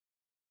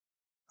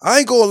I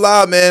ain't gonna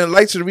lie, man.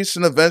 Like to the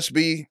recent events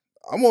be,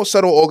 I'm gonna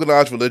settle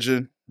organized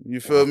religion.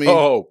 You feel me?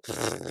 Oh,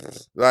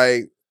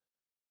 Like,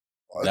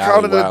 Dalai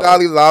counting the Wildin'.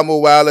 Dalai Lama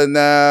wilding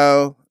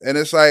now. And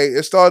it's like,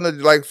 it's starting to,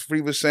 like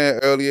Free was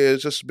saying earlier,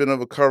 it's just been a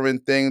recurring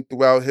thing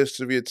throughout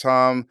history of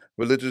time.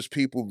 Religious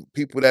people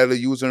that are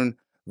using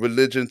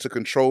religion to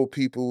control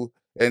people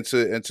and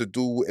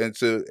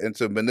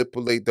to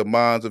manipulate the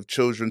minds of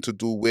children to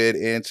do weird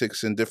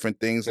antics and different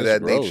things of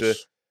That's that nature.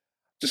 gross.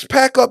 Just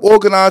pack up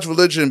organized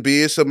religion,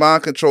 B. It's a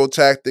mind control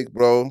tactic,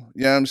 bro.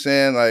 You know what I'm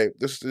saying? Like,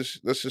 let's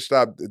just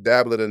stop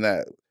dabbling in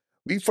that.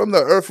 We from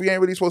the earth. We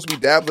ain't really supposed to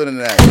be dabbling in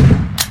that.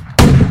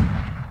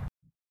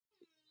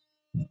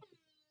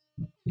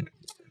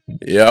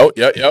 Yo.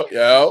 Yo,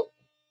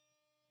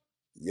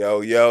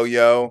 yo,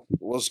 yo.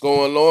 What's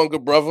going on,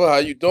 good brother? How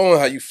you doing?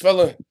 How you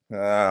feeling?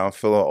 I'm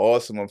feeling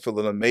awesome. I'm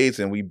feeling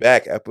amazing. We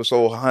back.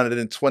 Episode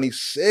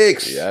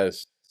 126.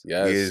 Yes. We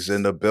is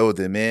in the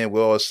building, man.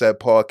 We're all set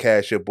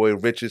podcast. Your boy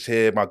Rich is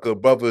here. My good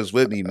brother is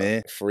with me,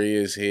 man. Free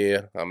is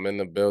here. I'm in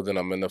the building.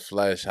 I'm in the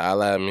flesh.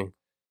 Holla at me.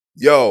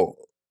 Yo,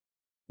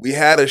 we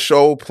had a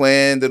show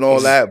planned and all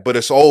that, but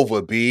it's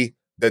over, B.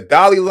 The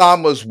Dalai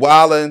Lama's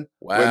wildin'.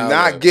 We're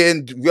not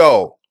getting,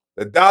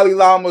 the Dalai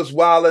Lama's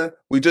wildin'.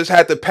 We just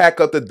had to pack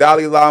up the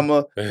Dalai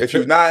Lama. If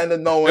you're not in the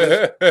knowing,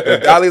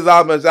 the Dalai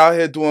Lama is out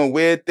here doing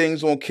weird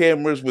things on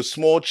cameras with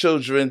small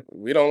children.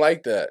 We don't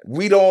like that.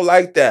 We don't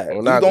like that.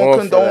 We don't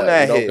condone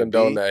that here. We don't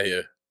condone that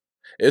here.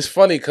 It's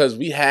funny because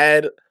we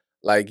had,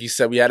 like you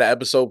said, we had an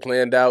episode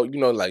planned out. You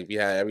know, like we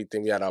had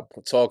everything. We had our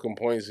talking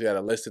points. We had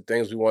a list of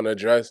things we want to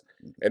address.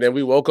 And then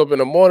we woke up in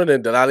the morning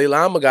and the Dalai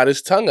Lama got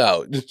his tongue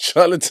out,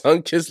 trying to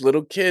tongue kiss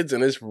little kids.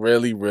 And it's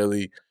really,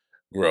 really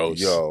gross.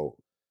 Yo,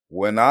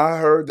 when I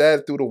heard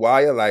that through the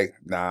wire, like,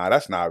 nah,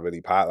 that's not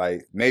really pot.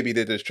 Like, maybe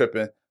they're just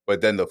tripping.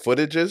 But then the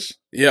footages.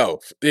 Yo,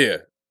 yeah.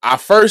 I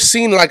first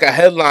seen like a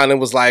headline. It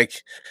was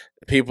like,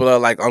 people are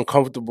like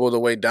uncomfortable the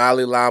way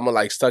Dalai Lama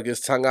like stuck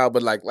his tongue out,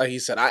 but like he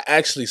said, I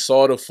actually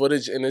saw the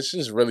footage and it's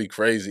just really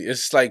crazy.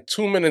 It's like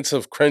 2 minutes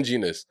of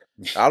cringiness.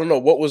 I don't know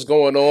what was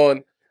going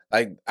on.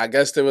 Like I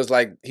guess there was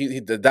like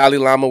the Dalai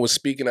Lama was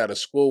speaking at a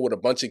school with a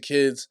bunch of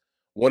kids.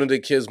 One of the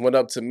kids went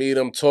up to meet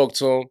him, talked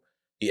to him.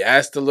 He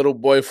asked the little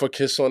boy for a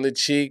kiss on the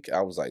cheek.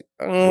 I was like,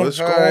 what's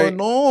going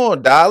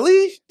on,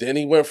 Dolly? Then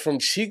he went from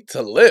cheek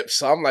to lips.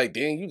 So I'm like,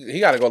 dang, he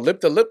got to go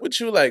lip to lip with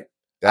you, like.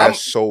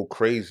 That's so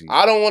crazy.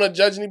 I don't want to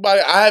judge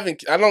anybody.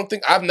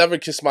 I've never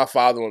kissed my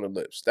father on the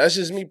lips. That's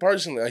just me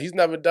personally. He's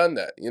never done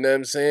that. You know what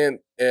I'm saying?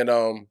 And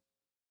I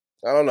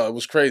don't know. It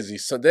was crazy.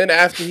 So then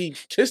after he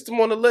kissed him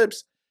on the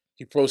lips,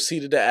 he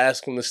proceeded to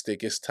ask him to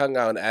stick his tongue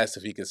out and asked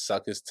if he could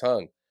suck his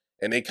tongue.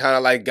 And they kind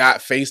of like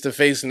got face to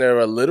face and they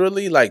were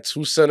literally like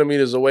 2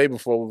 centimeters away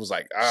before it was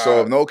like,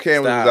 so if no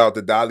camera was out,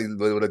 the Dolly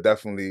would have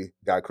definitely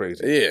got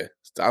crazy. Yeah,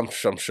 I'm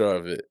sure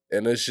of it.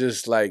 And it's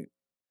just like,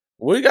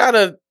 we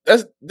gotta.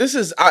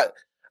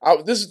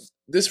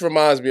 This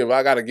reminds me of.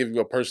 I gotta give you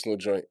a personal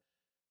joint.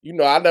 You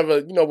know, I never.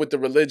 You know, with the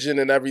religion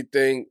and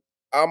everything,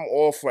 I'm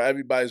all for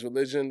everybody's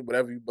religion,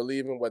 whatever you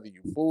believe in, whether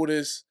you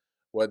Buddhist,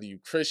 whether you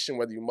Christian,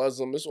 whether you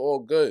Muslim, it's all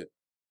good.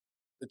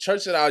 The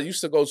church that I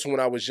used to go to when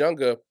I was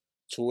younger,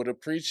 2 of the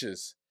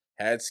preachers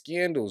had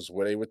scandals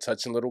where they were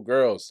touching little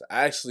girls.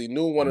 I actually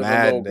knew one of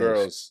the little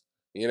girls.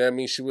 You know what I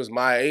mean? She was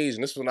my age,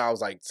 and this was when I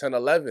was like 10,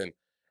 11.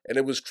 And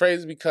it was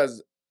crazy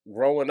because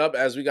growing up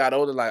as we got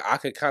older, like I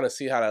could kind of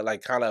see how that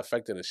like kind of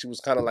affected her. She was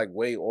kind of like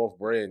way off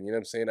brand, you know what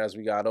I'm saying, as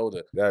we got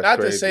older. That's not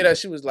crazy. To say that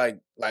she was like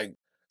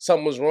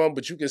something was wrong,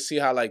 but you could see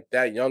how like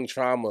that young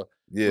trauma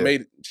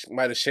might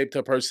have shaped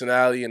her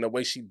personality and the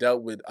way she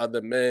dealt with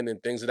other men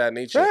and things of that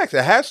nature. Facts,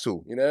 it has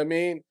to. You know what I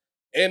mean?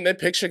 And the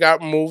picture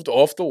got removed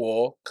off the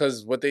wall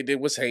because what they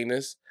did was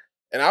heinous.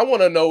 And I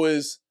want to know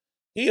is,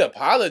 he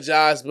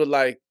apologized, but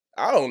like,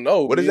 I don't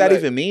know. What does that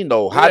even mean,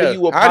 though? How do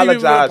you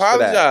apologize for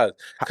that?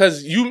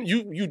 Because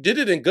you did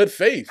it in good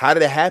faith. How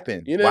did it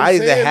happen? You know Why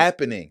is it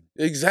happening?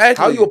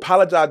 Exactly. How you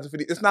apologize for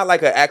it? It's not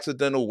like an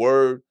accidental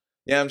word.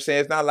 You know what I'm saying?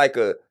 It's not like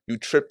you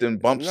tripped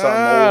and bumped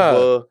something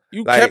over.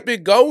 You kept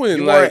it going.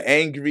 You weren't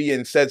angry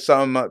and said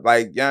something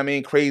like, you know what I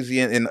mean,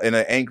 crazy in an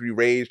angry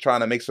rage,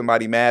 trying to make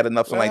somebody mad or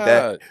nothing like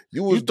that.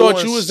 You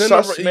thought you was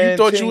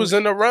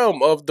in the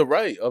realm of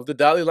the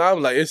Dalai Lama.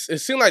 Like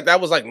it seemed like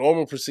that was like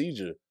normal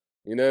procedure.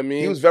 You know what I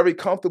mean? He was very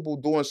comfortable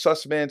doing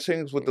sus man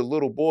things with the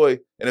little boy,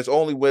 and it's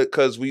only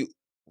because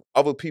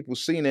other people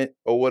seen it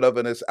or whatever,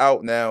 and it's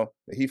out now.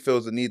 He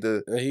feels the need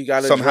to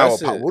somehow.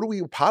 What do we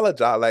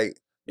apologize? Like,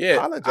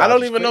 apologize. I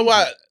don't even know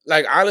why.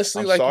 Like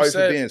honestly, like sorry you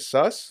said, for being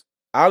sus.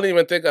 I don't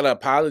even think an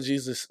apology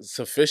is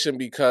sufficient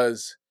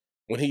because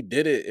when he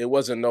did it, it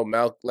wasn't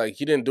like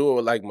he didn't do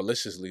it like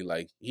maliciously.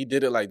 Like he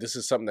did it like this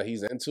is something that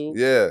he's into.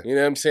 Yeah, you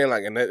know what I'm saying?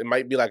 Like, and it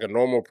might be like a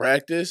normal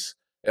practice.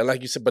 And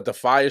like you said, but the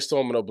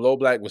firestorm and the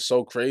blowback was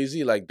so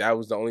crazy, like that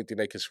was the only thing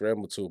they could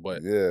scramble to.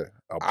 But yeah,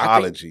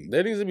 apology.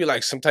 There needs to be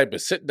like some type of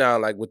sit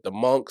down, like with the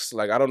monks.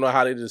 Like I don't know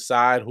how they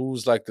decide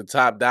who's like the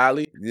top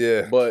Dalai.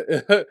 Yeah, but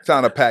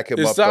trying to pack him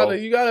up.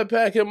 You gotta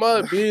pack him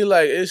up. Be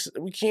like,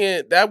 we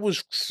can't. That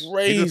was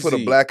crazy. He just put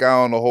a black eye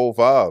on the whole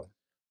vibe.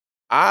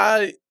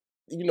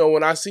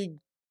 when I see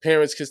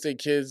parents kiss their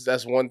kids,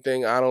 that's one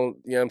thing. I don't,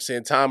 you know what I'm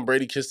saying? Tom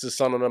Brady kissed his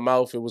son on the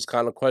mouth. It was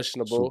kind of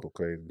questionable. Super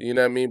crazy. You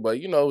know what I mean? But,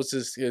 it's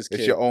just his kid.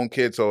 It's your own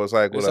kid, so it's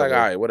like, whatever. It's like,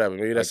 all right, whatever.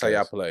 Maybe that's how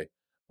y'all play.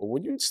 But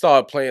when you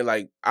start playing,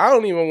 like, I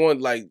don't even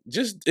want, like,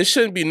 it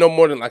shouldn't be no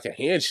more than like a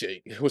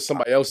handshake with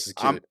somebody else's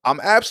kid. I'm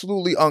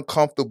absolutely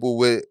uncomfortable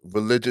with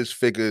religious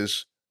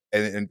figures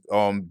and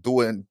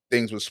doing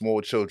things with small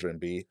children,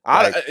 B.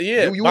 Like,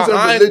 you using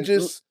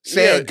religious,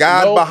 saying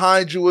God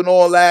behind you and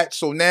all that,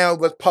 so now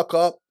let's puck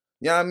up.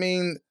 You know what I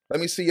mean? Let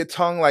me see your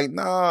tongue. Like,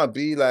 nah,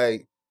 B,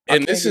 like.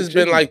 And this has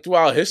been, like,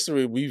 throughout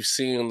history, we've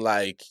seen,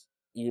 like,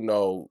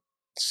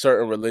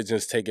 certain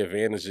religions take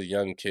advantage of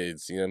young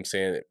kids, you know what I'm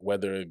saying?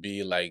 Whether it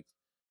be like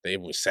they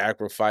were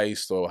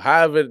sacrificed or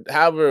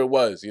however it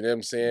was, you know what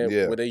I'm saying?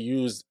 Yeah. Where they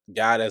used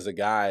God as a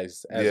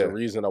guise as a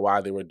reason of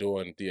why they were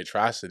doing the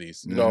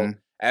atrocities. You know,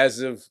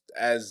 as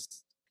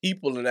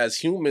people and as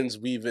humans,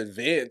 we've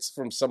advanced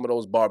from some of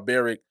those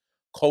barbaric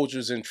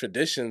cultures and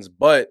traditions,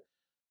 but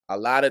a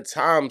lot of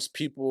times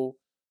people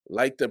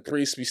like the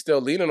priests be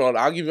still leaning on.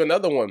 I'll give you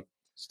another one.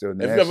 Still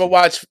nasty. If you ever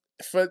watch,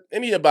 for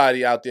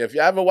anybody out there, if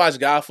you ever watch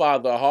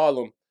Godfather of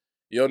Harlem,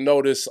 you'll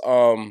notice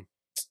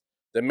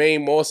the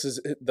main boss is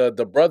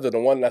the brother, the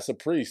one that's a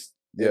priest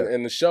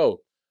in the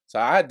show. So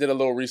I did a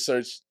little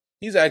research.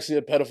 He's actually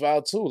a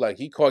pedophile too. Like,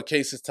 he caught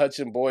cases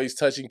touching boys,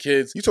 touching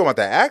kids. You talking about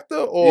the actor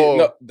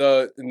or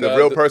the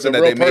real person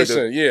that they made?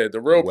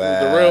 The real,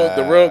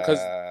 because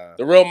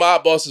the real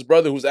mob boss's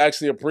brother, who's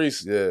actually a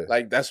priest. Yeah,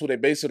 like that's what they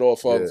base it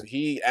off of.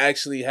 He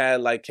actually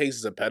had like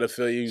cases of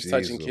pedophilia. He was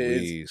touching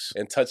kids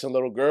and touching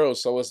little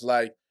girls. So it's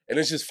like, and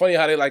it's just funny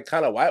how they like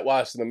kind of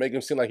whitewashed him and make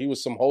him seem like he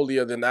was some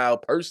holier than thou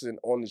person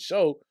on the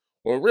show.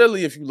 When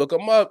really, if you look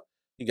him up,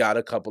 he got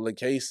a couple of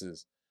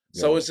cases.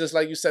 So it's just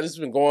like you said, it's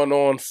been going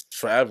on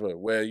forever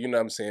where, you know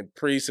what I'm saying,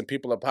 priests and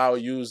people of power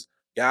use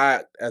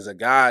God as a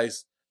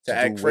guise to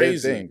act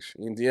crazy.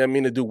 You know what I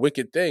mean? To do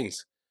wicked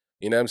things.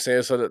 You know what I'm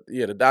saying? So,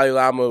 the Dalai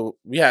Lama,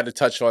 we had to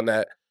touch on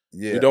that.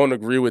 Yeah. We don't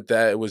agree with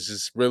that. It was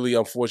just really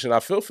unfortunate. I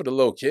feel for the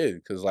little kid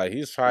because, like,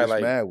 he's probably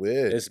it's mad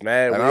weird. It's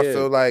mad weird.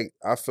 And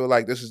I feel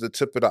like this is the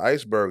tip of the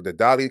iceberg. The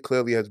Dalai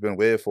clearly has been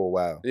weird for a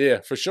while. Yeah,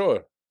 for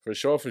sure. For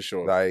sure.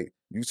 Like,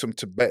 you some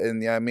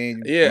Tibetan, you know what I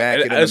mean?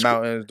 Macking in the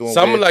mountains, doing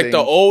some weird of like things, the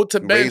old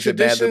Tibetan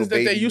traditions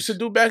that they used to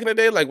do back in the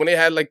day, like when they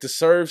had like the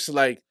serfs,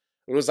 like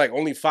it was like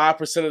only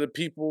 5% of the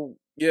people,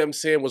 you know what I'm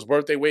saying, was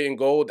worth their weight in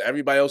gold.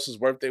 Everybody else was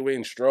worth their weight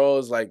in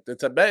straws. Like the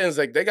Tibetans,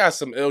 like they got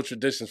some ill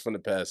traditions from the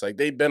past. Like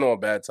they've been on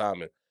bad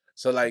timing.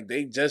 So, like,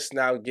 they just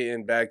now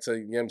getting back to,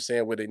 you know what I'm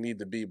saying, where they need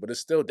to be. But it's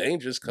still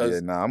dangerous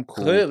because I'm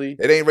cool. Clearly.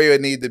 It ain't where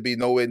it need to be,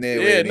 nowhere near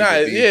where it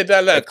need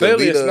to be.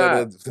 Clearly it's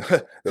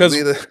not.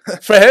 Because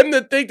for him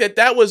to think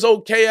that was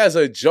okay as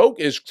a joke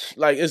is,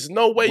 like, it's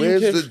no way you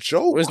can. Where's the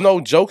joke? There's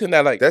no joke in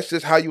that. Like, that's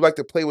just how you like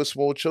to play with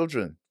small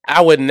children.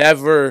 I wouldn't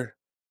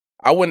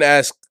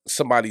ask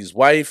somebody's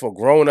wife or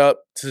grown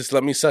up to just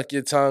let me suck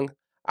your tongue.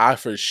 I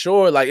for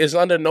sure, like, it's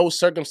under no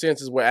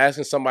circumstances we're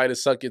asking somebody to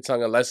suck your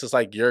tongue unless it's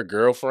like your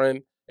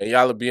girlfriend and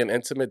y'all are being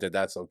intimate,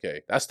 that's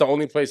okay. That's the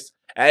only place,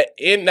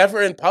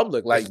 never in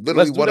public. Like, it's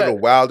literally one of the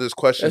wildest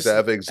questions that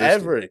ever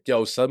existed.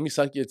 Yo, let me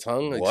suck your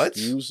tongue. What?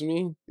 Excuse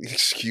me?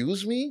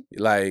 Excuse me?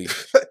 Like,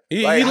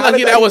 he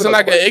lucky that wasn't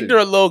like an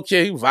ignorant little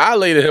kid. He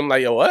violated him.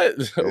 Like, yo, what?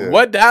 Yeah.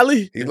 What,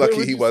 Dolly? He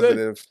lucky he wasn't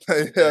in.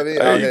 I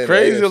mean, he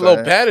crazy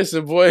little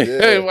Patterson boy.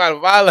 Yeah. He want to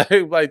violate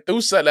him, like, threw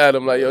something at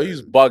him. Like, yo,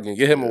 he's bugging.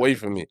 Get him away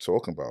from me. What are you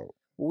talking about?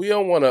 We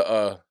don't want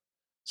to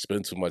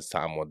spend too much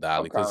time on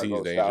Dolly because he's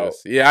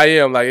dangerous. Yeah, I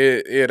am. Like,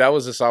 that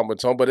was a somber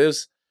tone. But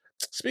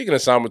speaking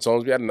of somber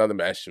tones, we had another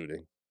mass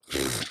shooting.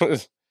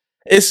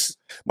 It's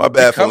my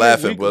bad for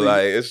laughing, but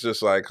like, it's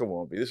just like, come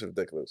on, B, this is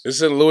ridiculous.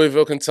 It's in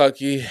Louisville,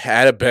 Kentucky,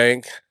 at a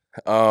bank.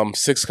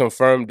 6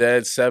 confirmed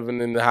dead, 7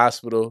 in the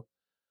hospital.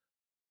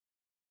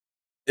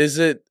 Is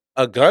it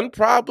a gun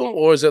problem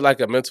or is it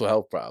like a mental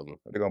health problem?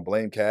 Are they gonna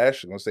blame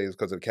Cash? They're gonna say it's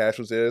because the Cash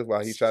was there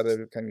while he shot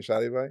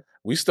everybody?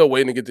 We still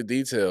waiting to get the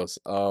details.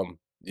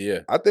 Yeah,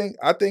 I think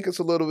it's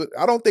a little bit.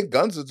 I don't think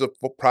guns is a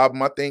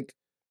problem. I think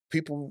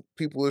people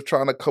are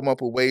trying to come up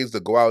with ways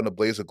to go out in a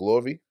blaze of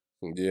glory.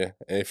 Yeah,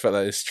 and it felt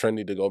like it's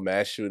trendy to go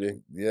mass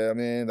shooting. Yeah, I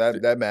mean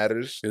that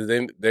matters because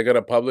they're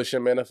gonna publish a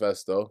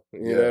manifesto.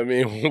 You know what I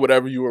mean?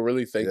 Whatever you were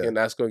really thinking,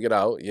 that's gonna get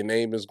out. Your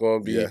name is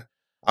gonna be. Yeah.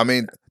 I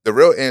mean, the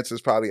real answer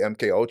is probably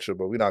MK Ultra,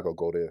 but we're not gonna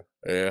go there.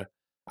 Yeah,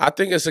 I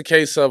think it's a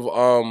case of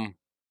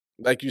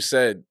like you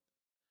said.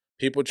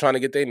 People trying to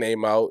get their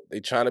name out.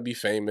 They trying to be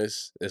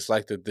famous. It's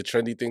like the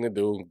trendy thing to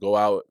do. Go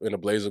out in a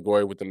blaze of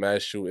glory with the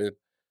mass shooting.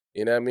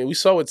 You know what I mean? We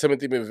saw with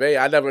Timothy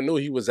McVeigh. I never knew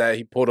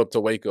he pulled up to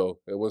Waco.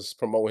 It was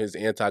promoting his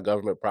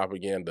anti-government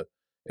propaganda.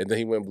 And then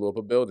he went and blew up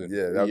a building.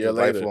 Yeah, that was a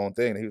lifelong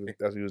thing.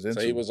 That's what he was into.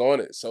 So he was on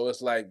it. So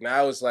it's like,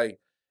 now it's like,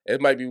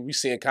 it might be we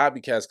seeing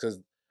copycats because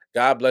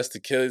God bless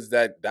the kids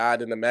that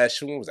died in the mass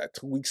shooting. Was that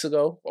 2 weeks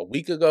ago? A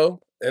week ago?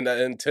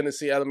 In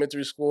Tennessee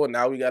Elementary School.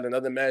 Now we got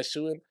another mass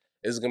shooting.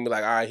 It's going to be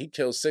like, all right, he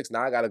killed 6.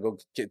 Now I got to go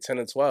get 10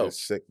 and 12.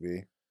 It's sick,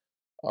 B.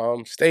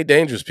 Stay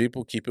dangerous,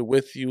 people. Keep it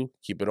with you.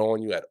 Keep it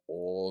on you at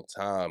all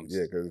times.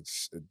 Yeah,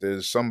 because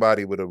there's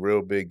somebody with a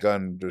real big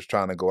gun just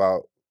trying to go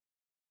out.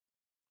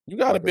 You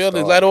got to be able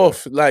to let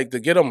off, like, to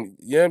get them,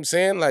 you know what I'm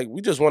saying? Like,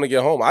 we just want to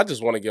get home. I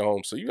just want to get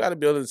home. So you got to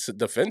be able to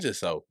defend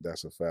yourself.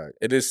 That's a fact.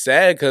 It is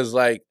sad because,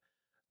 like,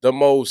 the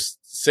most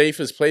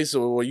safest place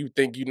where you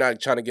think you're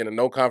not trying to get in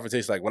no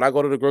confrontation. Like, when I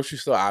go to the grocery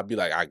store, I'll be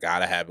like, I got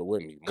to have it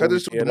with me. Because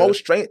it's the most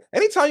strange.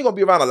 Anytime you're going to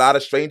be around a lot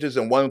of strangers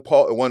in one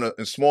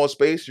in small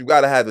space, you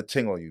got to have the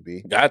ting on you,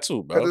 B. Got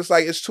to, bro. Because it's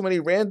like, it's too many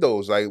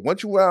randos. Like,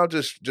 once you around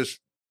just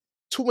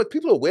too much,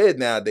 people are weird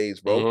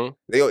nowadays, bro.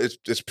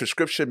 It's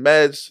prescription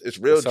meds, it's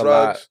real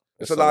drugs.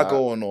 It's a lot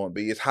going on,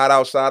 B. It's hot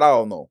outside. I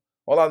don't know.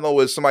 All I know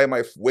is somebody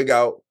might wig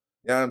out.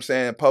 You know what I'm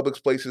saying? Public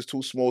places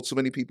too small, too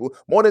many people.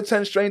 More than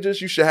 10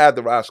 strangers, you should have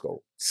the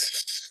Roscoe.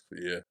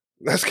 Yeah.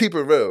 Let's keep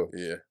it real.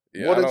 Yeah.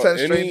 More than 10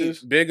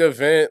 strangers. Big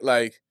event,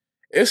 like,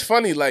 it's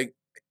funny, like,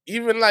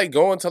 even like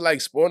going to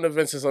like sporting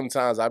events and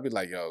sometimes I'll be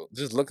like, yo,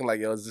 just looking like,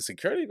 yo, is the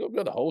security gonna be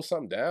able to hold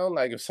something down?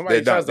 Like if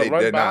somebody tries to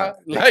run by,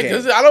 like,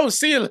 I don't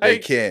see it. Like they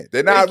can't.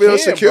 They're not real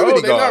security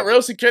guards. They're not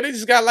real security. They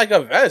just got like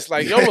a vest.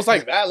 Like you almost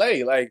like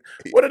valet. Like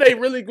what are they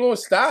really going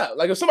to stop?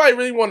 Like if somebody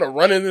really want to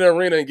run into the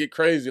arena and get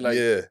crazy, like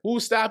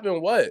who's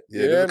stopping what?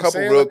 Yeah, there's a couple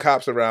real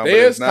cops around.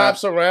 There's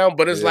cops around,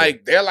 but it's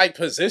like they're like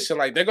positioned.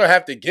 Like they're gonna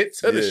have to get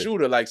to the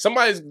shooter. Like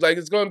somebody's like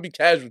it's gonna be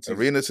casualties.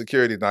 Arena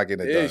security's not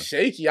getting it done. It's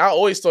shaky. I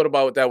always thought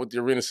about that with the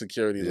arena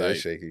security. Yeah, like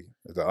shaky.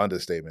 It's an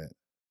understatement.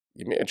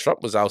 You mean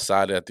Trump was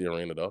outside at the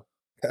arena though?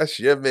 That's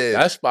your man.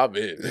 That's my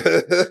man.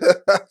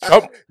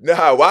 Trump.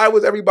 Nah, why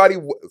was everybody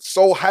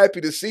so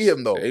happy to see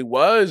him though? They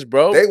was,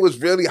 bro. They was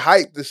really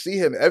hyped to see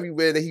him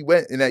everywhere that he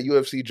went in that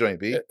UFC joint,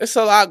 B. It's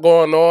a lot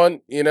going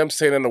on, you know what I'm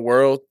saying, in the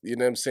world. You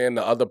know what I'm saying?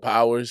 The other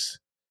powers,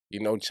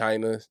 you know,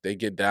 China, they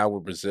get down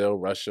with Brazil,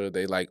 Russia.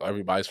 They like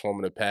everybody's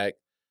forming a pack.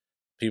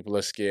 People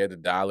are scared the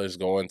dollar's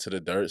going to the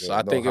dirt. So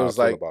I think it was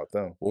like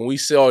when they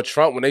saw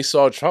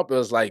Trump, it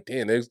was like,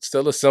 damn, they're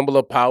still a symbol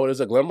of power. There's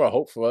a glimmer of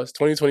hope for us.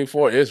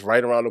 2024 is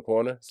right around the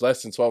corner. It's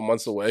less than 12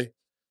 months away.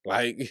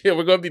 Like, yeah,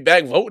 we're gonna be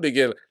back voting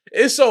again.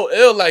 It's so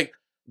ill. Like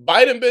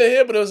Biden been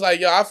here, but it was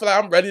like, yo, I feel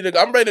like I'm ready to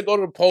go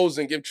to the polls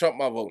and give Trump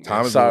my vote.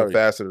 Time is moving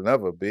faster than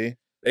ever, B.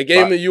 They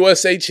gave him the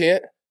USA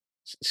chant.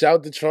 Shout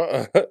out to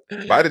Trump.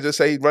 Biden just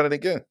say he's running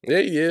again.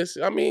 Yeah, he is.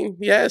 I mean,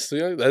 he has to.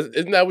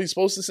 Isn't that what he's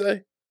supposed to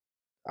say?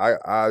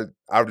 I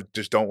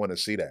just don't want to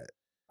see that.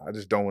 I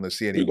just don't want to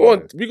see any. We're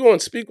going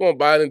to speak on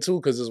Biden too,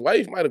 because his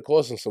wife might have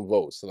cost him some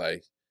votes.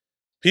 Like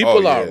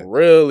people are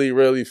really,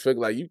 really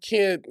like you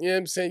can't. You know what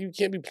I'm saying? You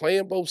can't be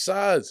playing both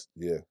sides.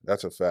 Yeah,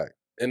 that's a fact.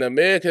 And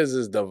America's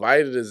as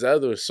divided as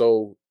ever.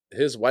 So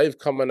his wife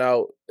coming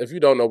out. If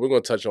you don't know, we're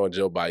going to touch on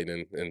Jill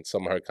Biden and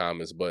some of her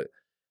comments, but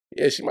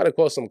yeah, she might have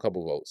cost him a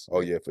couple votes. Oh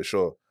yeah, for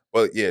sure.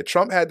 But yeah,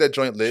 Trump had that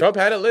joint lit. Trump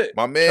had it lit.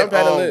 My man,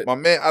 my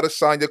man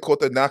Adesanya caught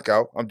the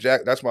knockout. I'm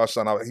Jack. That's my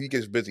son. He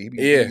gets busy. He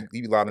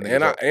be lining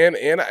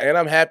and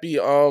I'm happy.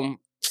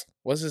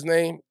 What's his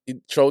name?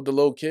 He trolled the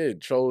little kid.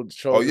 Trolled.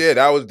 Oh yeah,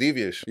 that was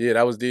devious. Yeah,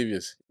 that was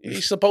devious.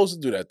 He's supposed to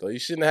do that though. He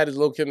shouldn't have had his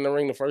little kid in the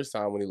ring the first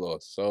time when he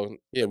lost. So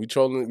yeah, we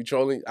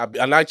trolling.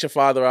 I knocked your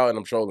father out, and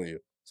I'm trolling you.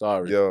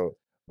 Sorry. Yo,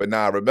 but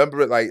nah,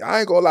 remember it. Like I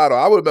ain't gonna lie though.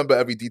 I would remember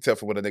every detail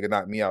from when a nigga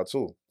knocked me out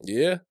too.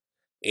 Yeah.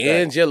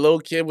 And your little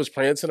kid was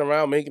prancing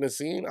around making a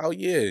scene. Oh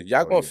yeah,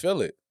 y'all gonna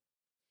feel it.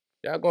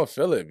 Y'all gonna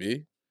feel it,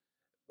 B.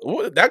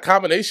 That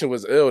combination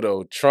was ill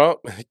though. Trump,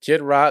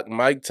 Kid Rock,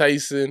 Mike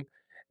Tyson,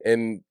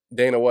 and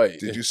Dana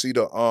White. Did you see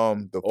the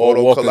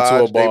photo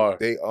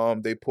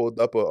collage? They pulled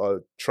up a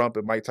Trump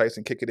and Mike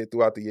Tyson kicking it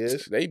throughout the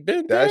years. They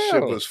been that down.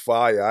 Shit was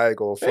fire. I ain't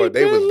going front.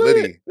 They was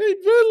litty. They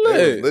been lit.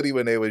 They was litty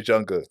when they was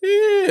younger.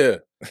 Yeah.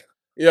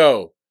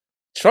 Yo,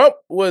 Trump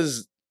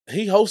was.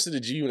 He hosted a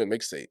G-Unit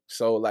mixtape.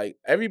 So, like,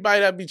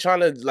 everybody that be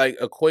trying to, like,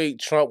 equate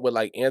Trump with,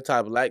 like,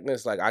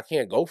 anti-blackness, like, I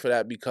can't go for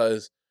that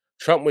because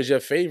Trump was your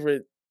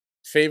favorite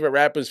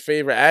rapper's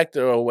favorite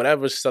actor or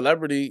whatever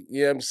celebrity,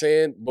 you know what I'm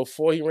saying,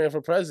 before he ran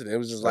for president. It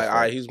was just like, all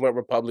right, he's went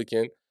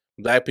Republican.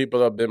 Black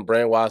people have been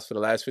brainwashed for the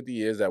last 50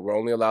 years that we're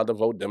only allowed to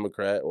vote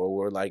Democrat or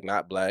we're, like,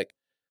 not black.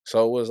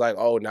 So it was like,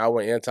 oh, now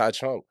we're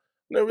anti-Trump.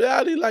 In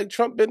reality, like,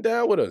 Trump been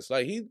down with us.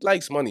 Like, he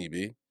likes money,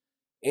 B.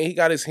 And he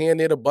got his hand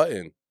near the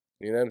button.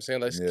 You know what I'm saying?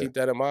 Let's keep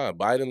that in mind.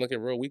 Biden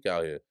looking real weak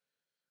out here.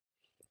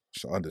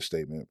 It's an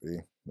understatement, B.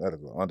 That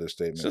is an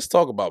understatement. Let's just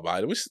talk about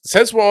Biden.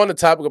 Since we're on the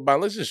topic of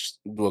Biden, let's just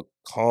do a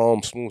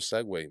calm, smooth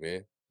segue,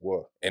 man.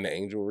 What? And the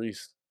Angel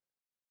Reese.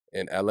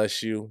 And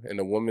LSU and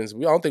the women's. I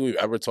don't think we've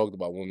ever talked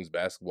about women's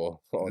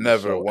basketball.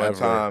 Never, one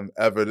time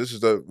ever. This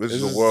is a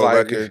world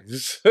record.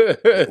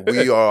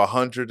 We are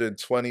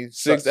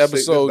 126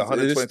 episodes.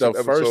 This is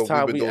the first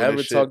time we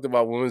ever talked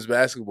about women's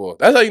basketball.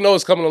 That's how you know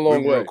it's coming a long way.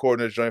 We've been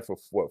recording this joint for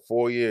what,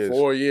 4 years?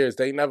 4 years.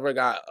 They never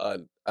got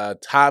a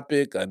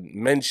topic, a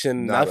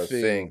mention,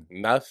 nothing.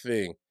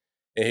 Nothing.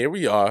 And here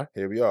we are.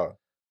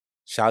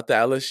 Shout out to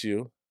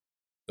LSU,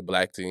 the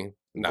black team.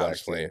 Nah, I'm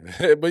just playing.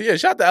 But yeah,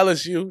 shout out to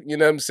LSU, you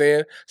know what I'm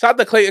saying? Shout out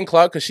to Clayton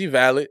Clark, because she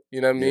valid, you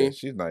know what I mean? Yeah,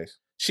 she's nice.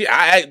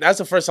 That's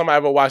the first time I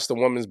ever watched the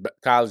women's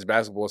college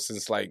basketball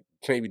since, like,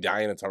 maybe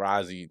Diana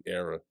Taurasi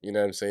era. You know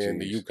what I'm saying? Jeez.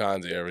 The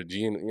Yukon's era.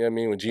 Gina, you know what I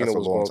mean? When Gina That's a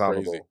was long going time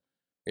crazy. ago.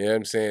 You know what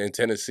I'm saying? And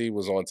Tennessee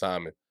was on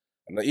timing.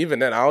 And even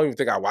then, I don't even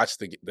think I watched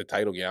the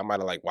title game. I might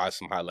have like watched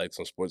some highlights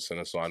on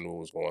SportsCenter so I knew what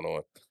was going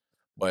on.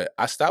 But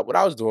I stopped what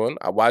I was doing.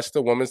 I watched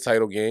the women's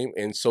title game,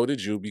 and so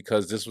did you,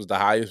 because this was the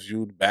highest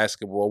viewed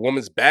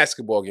women's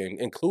basketball game,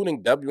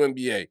 including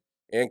WNBA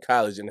and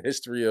college in the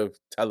history of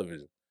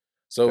television.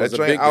 So it was a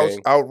big game.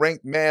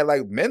 Outranked, man,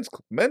 like men's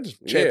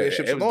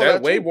championships it and was all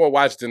that way too. more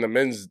watched than the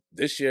men's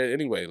this year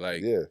anyway.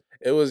 Like,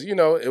 it was,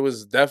 it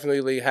was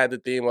definitely had the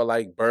theme of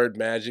like bird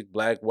magic,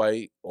 black,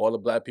 white. All the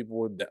black people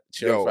were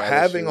cheering for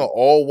having an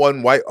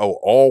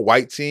all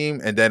white team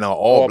and then an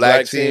all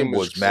black team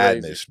was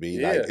madness, B.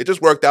 Yeah. Like, it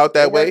just worked out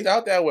that way. It worked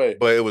out that way.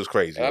 But it was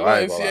crazy. And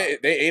I know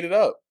they ate it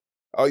up.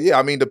 Oh yeah,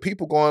 I mean the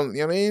people going,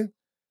 you know what I mean?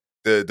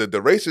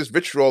 The racist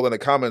vitriol in the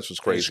comments was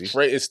crazy.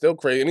 It's still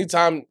crazy.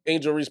 Anytime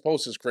Angel Reese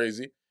posts is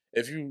crazy.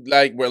 If you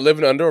like, we're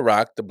living under a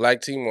rock. The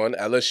black team won,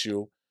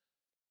 LSU.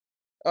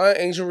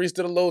 Angel Reese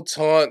did a little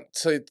taunt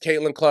to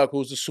Caitlin Clark,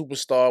 who's the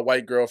superstar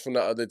white girl from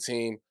the other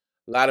team.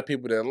 A lot of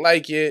people didn't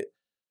like it.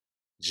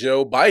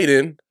 Joe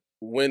Biden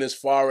went as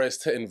far as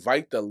to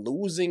invite the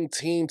losing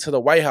team to the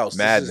White House.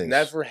 Madness. This has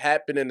never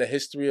happened in the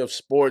history of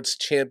sports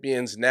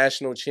champions,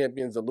 national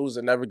champions. The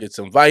loser never gets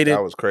invited.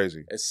 That was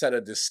crazy. It set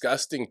a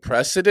disgusting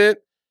precedent.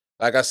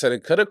 Like I said,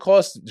 it could have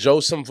cost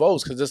Joe some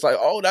votes because it's like,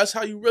 oh, that's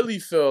how you really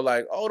feel.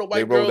 Like, oh, the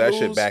white girl They rolled that lose.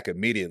 shit back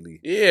immediately.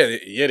 Yeah,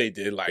 they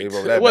did. Like,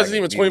 it wasn't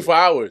even 24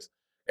 hours.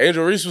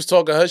 Angel Reese was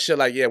talking her shit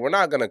like, yeah, we're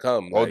not going to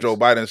come. All Joe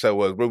Biden said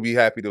was, we'll be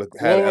happy to have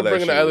LSU. We're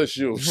bringing the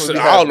LSU.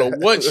 I don't know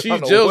what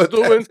Jill's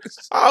doing.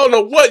 I don't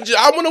know what.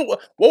 I wonder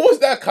what was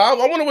that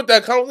comment? I wonder what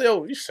that comment was.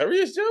 Yo, you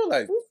serious, Jill?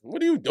 Like,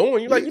 what are you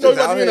doing? You like, you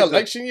about to be in an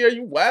election year?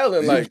 You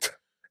wilding. Like,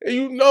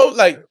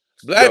 like,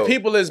 black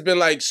people has been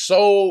like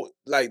so,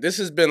 like, this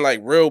has been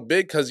like real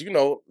big because,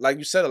 like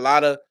you said, a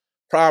lot of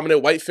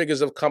prominent white figures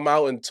have come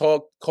out and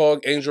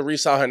called Angel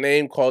Reese out her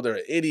name, called her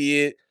an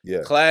idiot,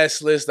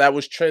 classless. That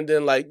was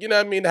trending. Like, you know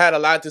what I mean? Had a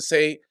lot to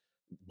say.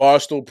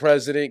 Barstool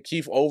president,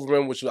 Keith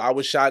Olbermann, which I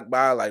was shocked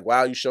by. Like,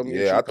 wow, you showed me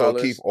your true I thought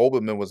colors. Keith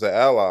Olbermann was an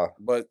ally.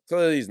 But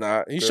clearly he's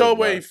not. He showed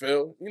where he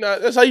feel.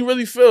 That's how you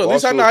really feel. At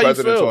least I know how you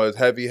feel. On his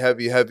heavy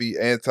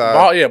anti.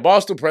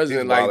 Barstool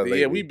president, like,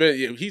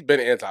 he's been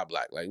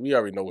anti-black. Like, we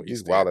already know what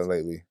he's wilding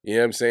lately. You know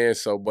what I'm saying?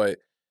 So, but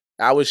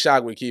I was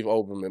shocked with Keith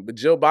Olbermann. But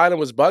Jill Biden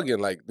was bugging.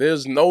 Like,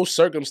 there's no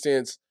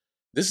circumstance.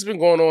 This has been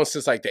going on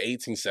since like the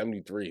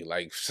 1873,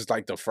 like since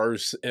like the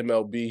first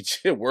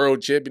MLB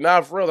world champion.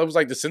 Nah, for real, that was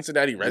like the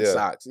Cincinnati Red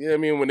Sox. You know what I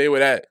mean? When they were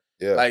that,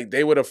 like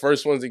they were the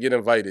first ones to get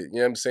invited. You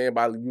know what I'm saying?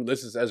 By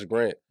Ulysses S.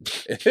 Grant.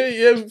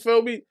 You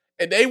feel me?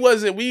 And they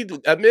wasn't.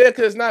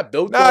 America is not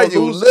built on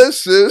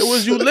Ulysses. It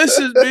was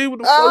Ulysses, B, with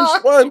the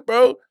first one,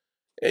 bro.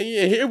 And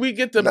here we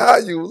get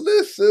to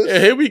Ulysses.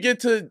 And here we get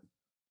to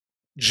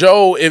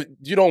Joe. If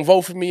you don't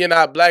vote for me, you're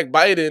not Black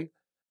Biden.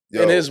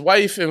 And his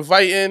wife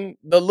inviting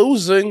the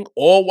losing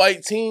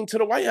all-white team to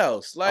the White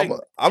House. Like,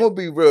 I'm going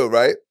to be real,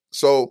 right?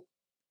 So,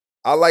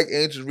 I like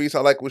Angel Reese. I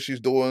like what she's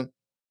doing.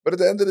 But at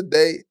the end of the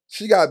day,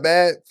 she got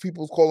mad.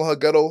 People calling her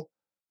ghetto.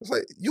 It's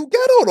like, you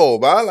ghetto though,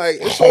 man. Like,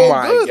 it's so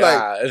good.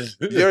 God.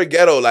 Like, you're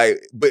ghetto.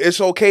 Like, but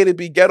it's okay to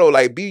be ghetto.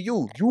 Like, be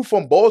you. You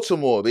from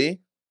Baltimore,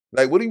 B.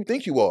 Like, what do you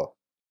think you are?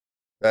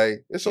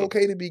 Like, it's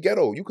okay to be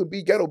ghetto. You could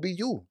be ghetto. Be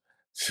you.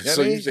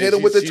 So you hit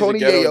him with the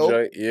Tony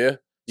Yayo. Yeah.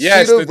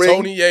 Yes, the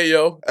Tony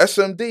Yayo.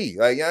 SMD.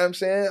 Like, you know what I'm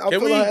saying? I'm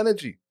feeling her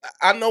energy.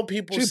 I know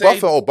people She's say...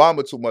 She's buffing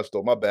Obama too much,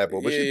 though. My bad,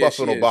 bro. But she's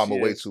buffing Obama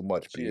way too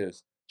much, She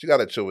is. She got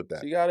to chill with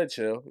that. She got to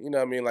chill. You know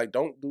what I mean? Like,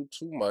 don't do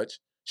too much.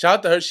 Shout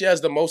out to her. She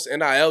has the most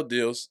NIL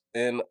deals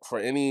for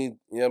any, you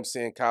know what I'm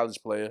saying, college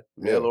player,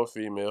 male or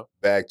female.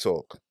 Bag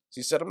talk.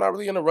 She said, I'm not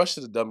really in a rush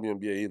to the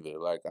WNBA either.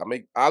 Like,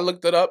 I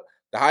looked it up.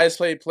 The highest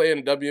paid player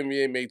in the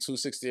WNBA made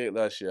 $268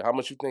 last year. How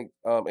much you think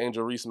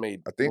Angel Reese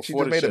made? I think she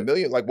just made $1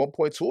 million, like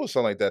 1.2 or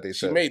something like that. They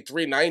said she made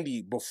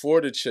 $390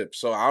 before the chip.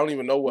 So I don't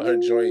even know what her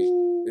joint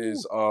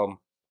is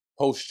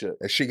post chip.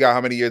 And she got how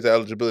many years of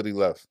eligibility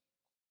left?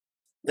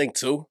 I think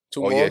two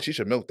more. Yeah, she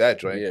should milk that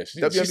joint. Yeah,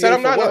 she said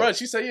I'm not in a rush.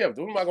 She said, yeah,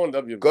 when am I going to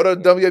WNBA? Go to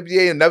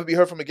WNBA and never be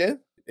heard from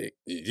again?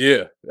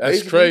 Yeah, that's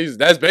basically crazy.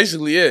 That's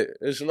basically it.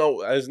 There's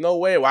no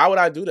way. Why would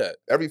I do that?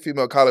 Every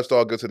female college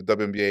star goes to the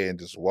WNBA and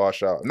just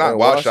wash out. Not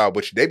wash out,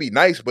 but they be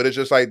nice, but it's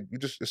just like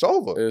it's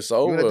over. It's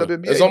over.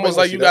 It's almost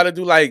like you got to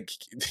do like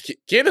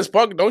Candace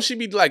Parker. Don't she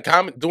be like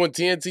doing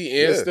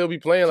TNT and still be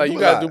playing? Like you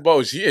got to do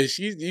both. Yeah,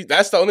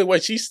 that's the only way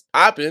she's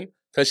stopping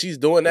because she's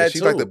doing that.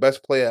 She's too. Like the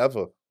best player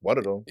ever. One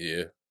of them.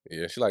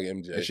 Yeah, she like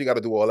MJ. And she got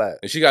to do all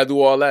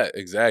that.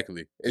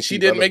 Exactly. And she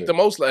didn't make the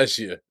most last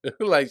year.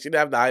 Like, she didn't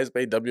have the highest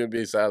paid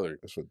WNBA salary.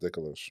 That's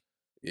ridiculous.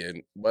 Yeah,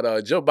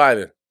 but Joe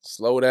Biden,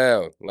 slow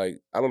down. Like,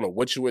 I don't know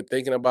what you were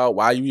thinking about,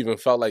 why you even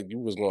felt like you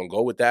was going to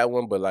go with that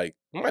one, but, like,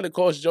 it might have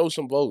cost Joe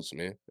some votes,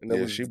 man.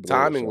 And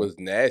timing was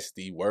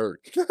nasty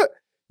work.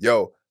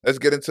 Yo, let's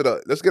get into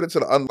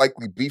the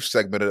unlikely beef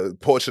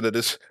segment portion of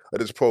this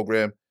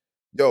program.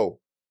 Yo,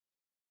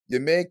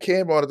 your man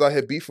Cameron is out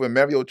here beefing with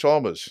Mario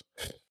Chalmers.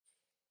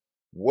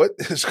 What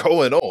is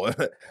going on?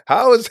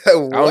 How is that?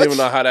 What? I don't even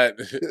know how that.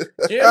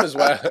 Cam is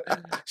wild.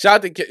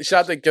 Shout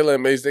out to Killer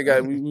and Mace. They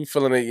got we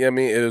feeling it. You know what I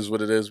mean, it is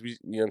what it is. We, you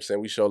know what I'm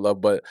saying, we show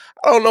love, but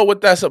I don't know what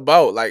that's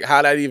about. Like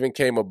how that even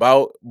came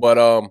about. But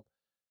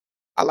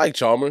I like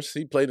Chalmers.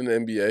 He played in the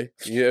NBA.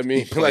 You know what I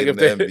mean? Like if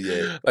they,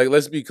 NBA. like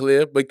let's be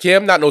clear. But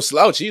Cam not no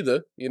slouch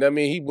either. You know what I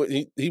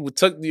mean? He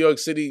took New York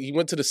City. He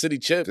went to the city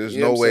chip. There's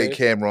you know no way saying?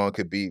 Cameron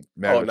could beat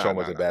Mario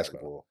Chalmers in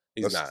basketball.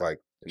 He's Let's not. like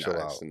chill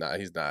out.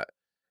 He's not.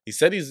 He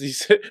said he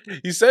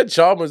said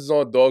Chalmers is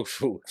on dog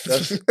food.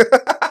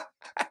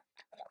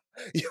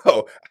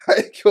 Yo, I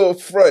ain't gonna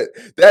front.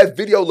 That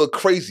video looked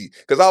crazy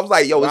because I was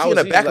like, "Yo, is he in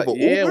the back of an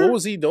Uber?" Yeah, what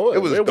was he doing? It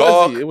was Where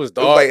dark. Was he? It was It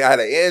dark. was like I had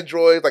an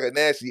Android, like a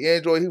nasty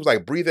Android. He was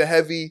like breathing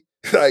heavy.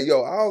 Like,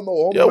 yo, I don't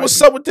know. Yo,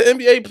 what's up with the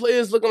NBA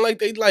players looking like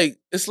they like?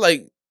 It's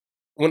like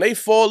when they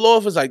fall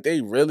off, it's like they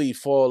really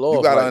fall off.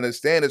 You gotta like,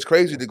 understand, it's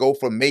crazy to go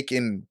from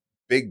making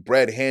big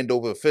bread hand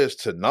over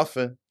fist to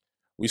nothing.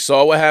 We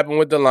saw what happened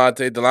with Dalai.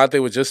 Dalai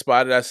was just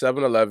spotted at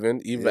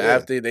 7-Eleven. Even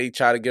after they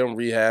try to get him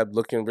rehab,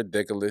 looking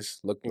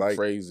ridiculous, looking like,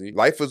 crazy.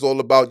 Life is all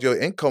about your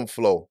income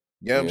flow.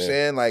 You know what I'm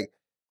saying? Like,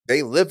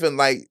 they living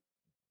like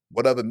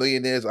whatever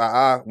millionaires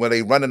are when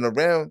they running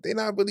around. They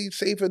not really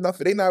saving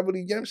nothing. They not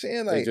really, you know what I'm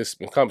saying? Like, they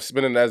just come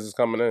spending as it's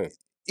coming in.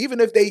 Even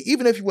if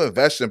you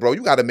investing, bro,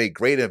 you got to make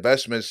great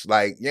investments.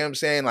 Like, you know what I'm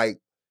saying? Like,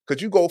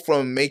 could you go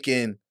from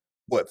making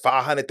what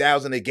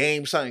 500,000 a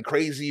game, something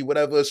crazy,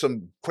 whatever,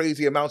 some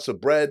crazy amounts of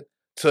bread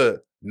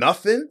to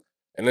nothing?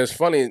 And it's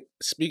funny,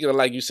 speaking of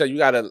like you said,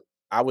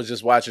 I was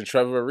just watching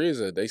Trevor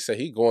Ariza. They said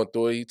he going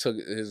through it. He took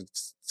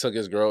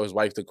his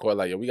wife to court.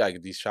 Like, yo, we gotta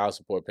get these child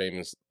support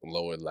payments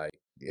lowered. Like,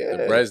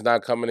 the bread's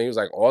not coming in. He was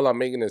like, all I'm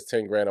making is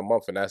 $10,000 a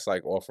month, and that's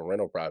like off of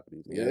rental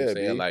properties. You know what I'm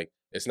saying? Like,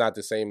 it's not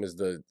the same as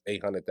the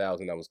 $800,000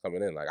 that was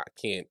coming in. Like, I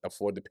can't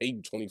afford to pay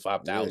you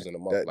 $25,000 a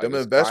month. Them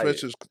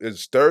investments is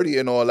sturdy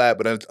and all that,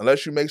 but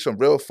unless you make some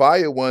real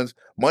fire ones,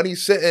 money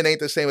sitting ain't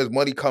the same as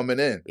money coming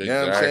in. You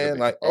know what I'm saying?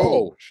 Like,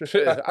 oh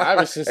shit,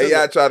 Iverson. Hey,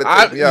 y'all try to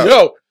take me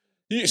out.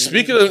 Yo,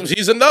 speaking of,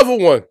 he's another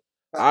one.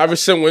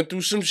 Iverson went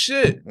through some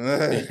shit. You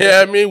know what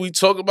I mean? We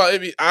talk about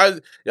it. I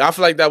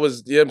feel like that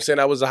was, you know what I'm saying,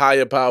 that was a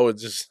higher power.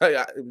 Just like,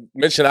 I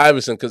mentioned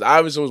Iverson, because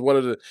Iverson was one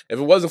of the, if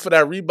it wasn't for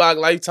that Reebok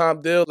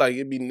lifetime deal, like,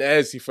 it'd be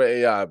nasty for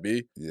AI,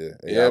 B. Yeah.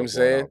 You know what I'm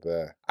saying?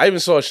 I even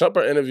saw a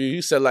Shumpert interview.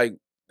 He said, like,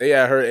 they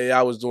had heard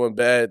AI was doing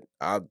bad.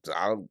 I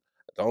don't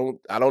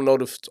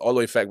know all the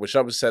way fact, but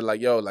Shumpert said,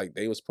 like, yo, like,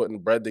 they was putting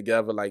bread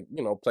together, like,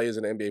 you know, players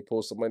in the NBA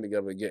pull some money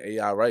together to get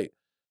AI right.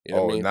 You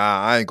know what I mean?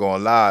 Nah, I ain't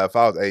gonna lie. If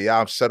I was AI,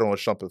 I'm set on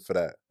Shumpert for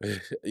that.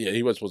 Yeah,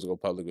 he wasn't supposed to go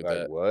public with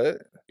that. What?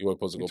 He wasn't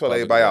supposed to go told public.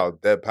 Everybody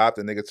out dead pop.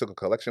 The nigga took a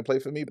collection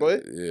plate for me,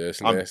 boy. Yeah,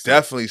 I'm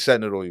definitely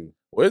setting it on you.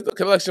 Where's the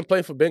collection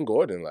plate for Ben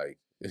Gordon? Like,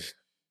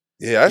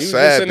 yeah, that's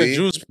sad. He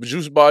was just in the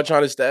juice bar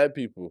trying to stab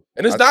people,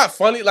 and it's not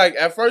funny. Like,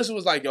 at first it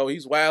was like, yo,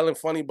 he's wild and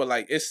funny, but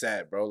like, it's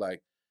sad, bro.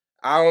 Like,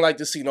 I don't like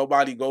to see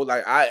nobody go.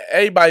 Like,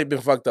 everybody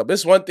been fucked up.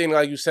 It's one thing,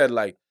 like you said,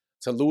 like,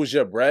 to lose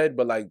your bread,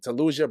 but like to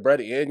lose your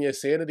bread and your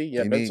sanity,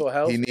 your mental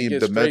health. He need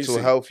the mental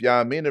health,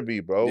 y'all mean to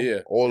be, bro. Yeah,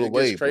 all the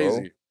way,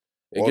 crazy.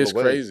 Bro. It gets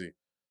crazy.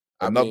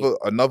 Another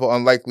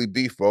unlikely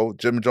beef, bro.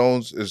 Jim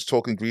Jones is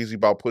talking greasy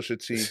about Pusha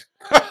T.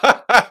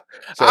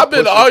 I've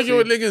been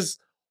arguing niggas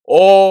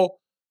all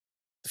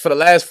for the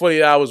last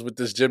 48 hours with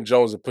this Jim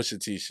Jones and Pusha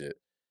T shit.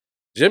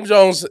 Jim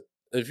Jones,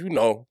 if you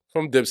know,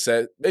 from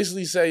Dipset,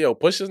 basically say, yo,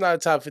 Pusha's not a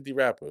top 50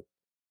 rapper.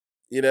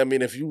 You know what I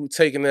mean? If you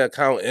take into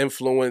account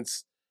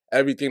influence,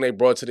 everything they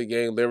brought to the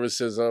game,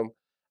 lyricism,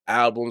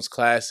 albums,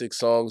 classic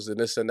songs, and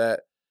this and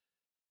that.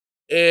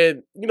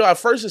 And, you know, at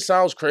first it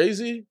sounds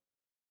crazy,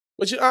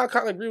 but I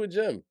kind of agree with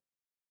Jim.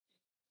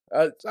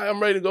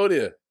 I'm ready to go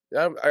there.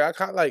 I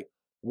kind of like,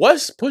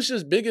 what's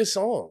Pusha's biggest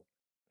song?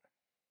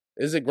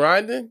 Is it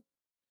Grinding?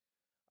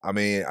 I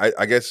mean,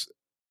 I guess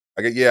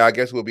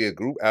it would be a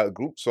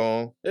group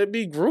song. It'd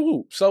be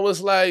group. So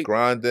it's like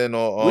Grinding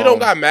or we don't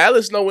got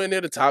Malice nowhere near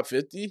the top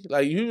 50.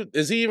 Like,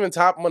 is he even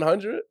top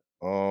 100?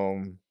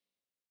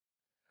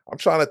 I'm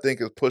trying to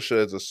think of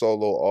Pusha as a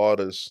solo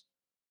artist.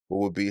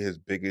 What would be his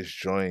biggest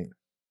joint?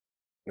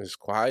 It's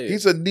quiet.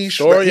 He's a niche.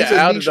 He's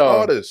a niche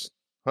artist,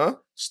 huh?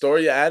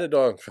 Story added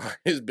on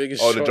his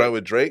biggest. The joint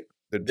with Drake.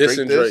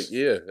 Drake.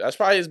 Yeah, that's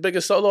probably his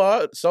biggest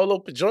solo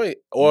joint,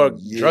 or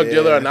Drug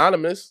Dealer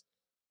Anonymous.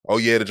 Oh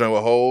yeah, the joint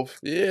with Hove.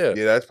 Yeah,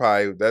 that's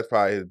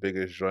probably his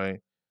biggest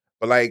joint.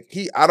 But like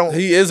he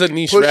is a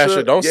niche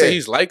rapper. Don't say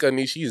he's like a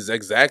niche. He's a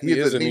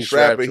niche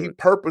rapper. He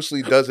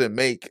purposely doesn't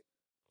make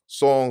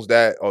songs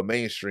that are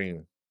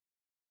mainstream.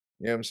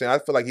 You know what I'm saying? I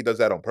feel like he does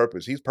that on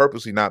purpose. He's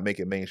purposely not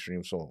making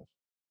mainstream songs.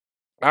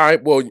 All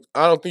right, well,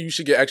 I don't think you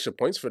should get extra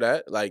points for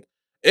that. Like,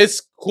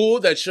 it's cool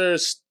that you're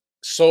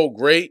so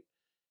great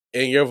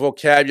and your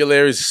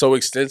vocabulary is so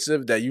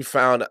extensive that you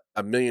found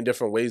a million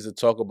different ways to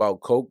talk about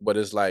coke, but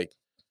it's like,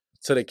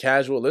 to the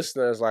casual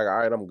listener, it's like, all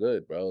right, I'm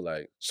good, bro.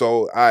 Like,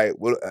 so, all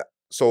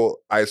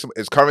right,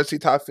 is Currency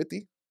top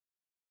 50?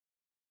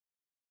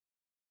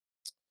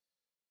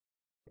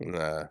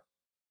 Nah,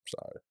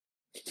 sorry.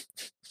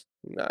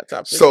 Not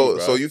top 50, So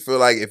bro. you feel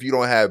like if you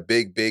don't have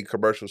big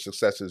commercial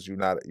successes, you're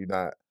not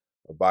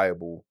a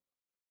viable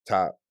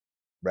top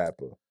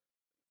rapper.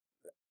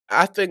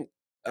 I think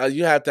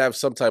you have to have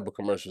some type of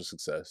commercial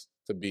success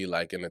to be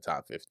like in the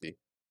top 50.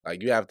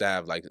 Like you have to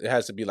have like it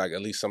has to be like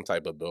at least some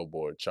type of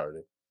Billboard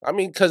charting. I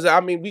mean, because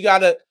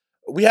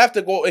we have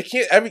to go. It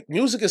can't. Every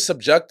music is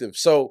subjective,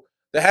 so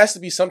there has to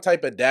be some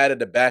type of data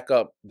to back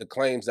up the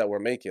claims that we're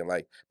making.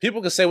 Like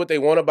people can say what they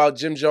want about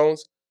Jim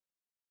Jones.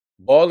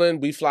 Ballin',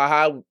 We Fly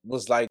High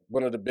was like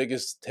one of the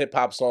biggest hip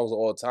hop songs of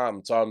all time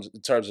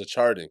in terms of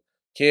charting.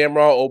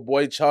 Camera, Oh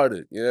Boy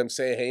charted. You know what I'm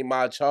saying? Hey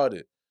Ma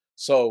charted.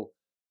 So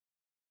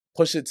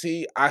Pusha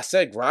T, I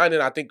said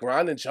grinding. I think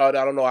grinding charted.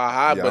 I don't know how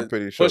high, Yeah, I'm but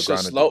pretty sure Pusha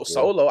Grinding did, yeah.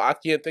 solo. I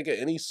can't think of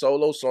any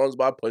solo songs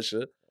by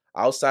Pusha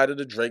outside of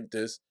the Drake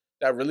disc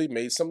that really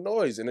made some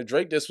noise. And the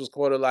Drake disc was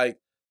kind of like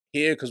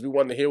here because we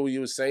wanted to hear what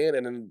you was saying,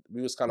 and then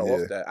we was kind of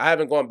off that. I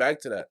haven't gone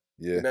back to that.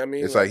 Yeah, you know what I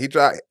mean. It's like he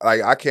dropped.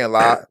 Like I can't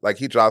lie. Like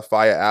he dropped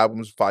fire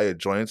albums, fire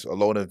joints,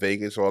 Alone in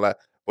Vegas, all that.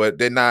 But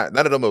they're not.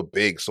 None of them are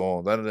big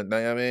songs. None of them. You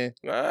know what I mean.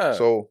 Nah.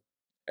 So.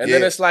 And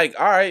then it's like,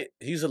 all right,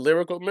 he's a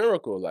lyrical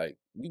miracle. Like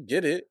we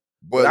get it.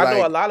 But I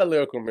know a lot of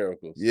lyrical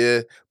miracles.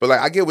 Yeah, but like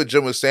I get what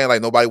Jim was saying.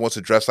 Like nobody wants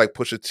to dress like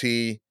Pusha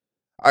T.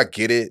 I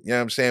get it. You know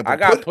what I'm saying? But I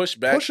got pushed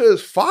back. Pusha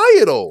is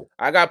fire though.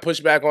 I got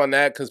pushed back on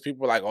that because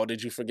people were like, "Oh,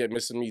 did you forget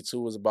Mr. Me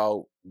Too was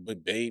about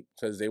with Bape?"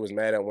 Because they was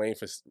mad at Wayne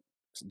for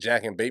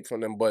jacking Bape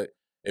from them. But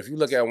if you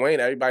look at Wayne,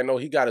 everybody know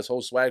he got his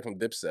whole swag from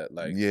Dipset.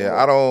 Like, yeah,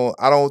 I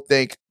don't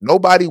think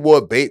nobody wore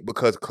Bape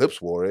because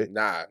Clips wore it.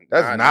 Nah,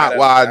 that's not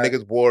why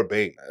niggas wore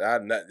Bape. I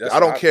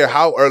don't care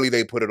how early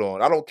they put it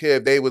on. I don't care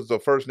if they was the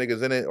first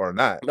niggas in it or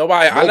not.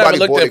 Nobody I never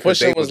looked at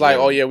Pusha and was like,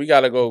 "Oh yeah, we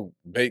gotta go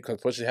Bape,"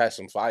 because Pusha had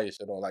some fire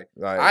shit on. Like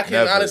I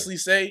can honestly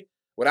say,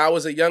 when I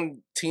was a young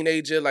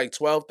teenager, like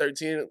 12,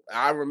 13,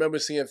 I remember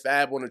seeing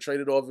Fab on the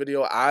Traded Off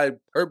video. I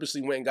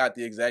purposely went and got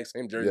the exact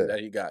same jersey that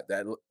he got,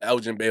 that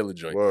Elgin Baylor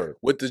joint,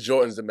 with the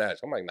Jordans to match.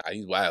 I'm like, nah,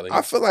 he's wild.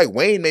 I feel like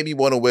Wayne made me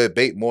want to wear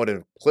Bape more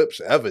than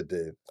Clips ever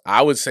did.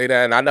 I would say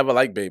that, and I never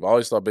liked Bape. I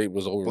always thought Bape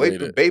was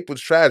overrated. Bape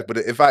was trash, but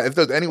if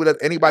there's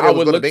anybody I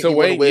would look to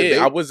Wayne,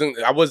 I wasn't.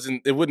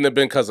 It wouldn't have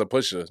been because of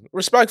Pusha.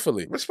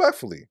 Respectfully,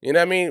 you know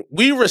what I mean.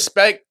 We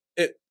respect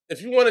it.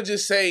 If you want to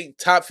just say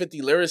top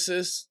 50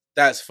 lyricists,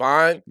 that's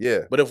fine. Yeah.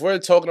 But if we're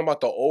talking about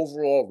the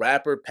overall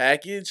rapper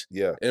package,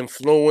 yeah,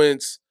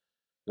 influence,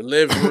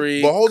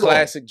 delivery,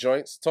 classic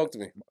joints, talk to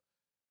me.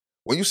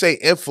 When you say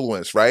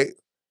influence, right?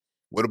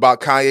 What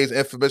about Kanye's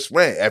infamous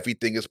rant?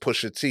 Everything is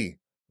Pusha T,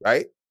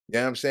 right? You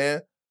know what I'm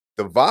saying?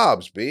 The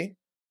vibes, B.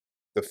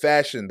 The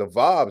fashion, the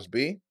vibes,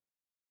 B.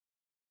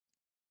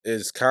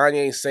 Is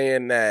Kanye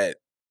saying that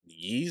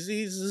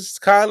Yeezys is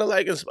kind of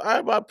like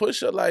inspired by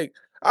Pusha? Like,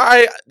 all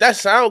right, that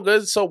sound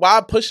good. So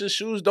why Pusha's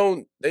shoes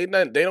don't hit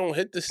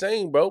the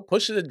same, bro?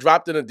 Pusha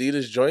dropped an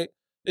Adidas joint.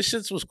 This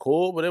shit was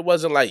cool, but it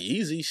wasn't like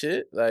Yeezy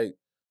shit. Like,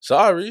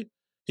 sorry.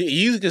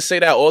 He can say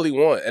that all he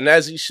want, and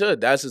as he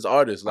should. That's his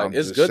artist. Like,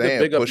 it's good to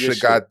big up your shit.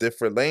 Pusha got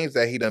different lanes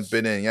that he done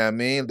been in, you know what I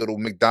mean? Little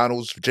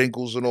McDonald's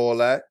jingles and all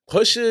that.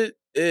 Pusha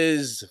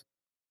is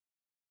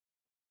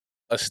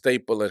a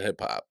staple in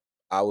hip-hop.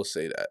 I will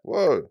say that.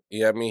 Word.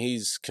 Yeah, I mean,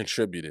 he's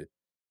contributed.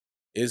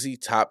 Is he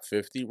top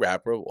 50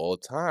 rapper of all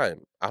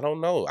time? I don't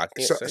know. I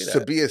can't say that.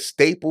 To be a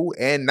staple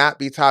and not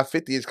be top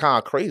 50 is kind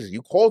of crazy.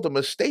 You called him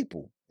a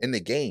staple in the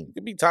game. He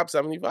could be top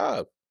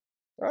 75.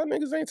 Our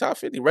niggas ain't top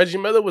 50. Reggie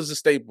Miller was a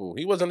staple.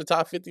 He wasn't a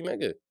top 50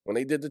 nigga. When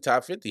they did the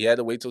top 50, he had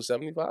to wait till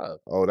 75.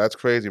 Oh, that's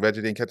crazy.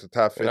 Reggie didn't catch the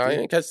top 50? No, he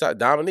didn't catch top.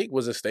 Dominique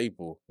was a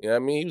staple. You know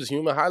what I mean? He was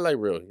human highlight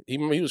reel. He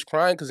was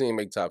crying because he didn't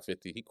make top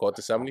 50. He caught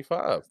the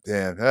 75.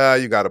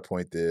 Damn. You got a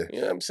point there.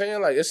 You know what I'm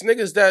saying? Like, it's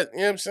niggas that, you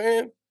know what I'm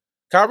saying?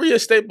 Kyrie a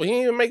staple. He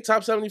didn't even make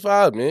top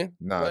 75, man.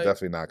 Nah, like,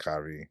 definitely not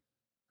Kyrie.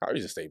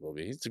 Kyrie's a staple,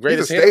 man. He's the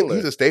greatest handler.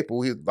 He's a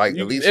staple. He's like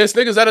at least. It's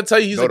niggas that'll tell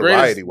you he's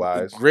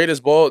the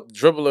greatest ball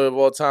dribbler of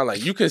all time.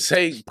 Like you could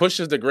say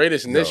Pusha's the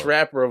greatest niche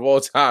rapper of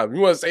all time. You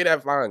want to say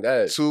that? Fine, go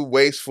ahead. Two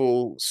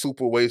wasteful,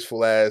 super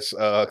wasteful ass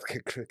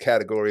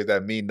categories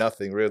that mean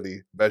nothing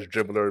really. Best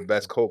dribbler,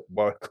 best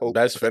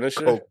best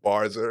finisher,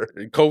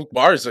 Coke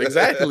barzer,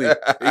 exactly.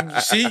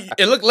 See,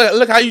 and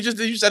look how you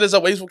said it's a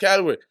wasteful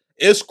category.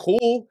 It's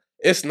cool.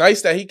 It's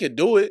nice that he could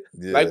do it.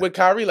 Yeah. Like with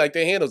Kyrie, like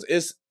they handles.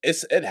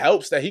 It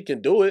helps that he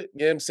can do it.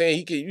 You know what I'm saying?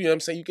 He can, you know what I'm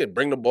saying? You can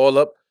bring the ball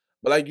up.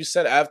 But like you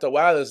said, after a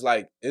while, it's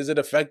like, is it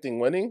affecting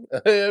winning?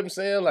 You know what I'm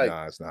saying? Like,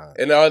 nah, it's not.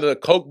 And are the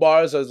Coke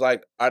bars is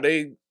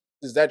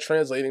that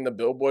translating the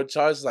Billboard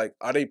charts? Like,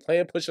 are they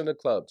playing Push in the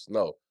clubs?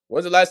 No.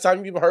 When's the last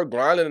time you even heard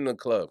grinding in the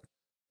club?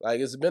 Like,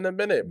 it's been a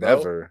minute,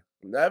 bro.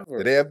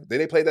 Never. Did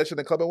they play that shit in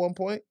the club at one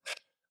point?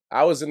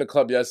 I was in the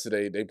club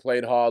yesterday. They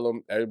played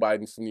Harlem.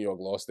 Everybody from New York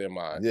lost their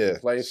mind. Yeah, they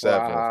played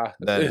Fly.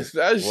 That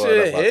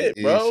shit hit,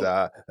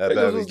 bro.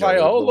 It was like,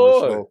 hold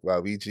on.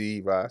 Wow,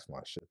 VG, that's my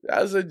shit.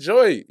 That's a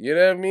joy. You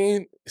know what I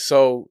mean?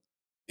 So,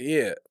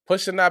 yeah,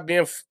 Pusha not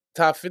being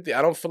top 50,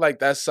 I don't feel like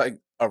that's like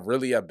a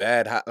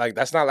bad, like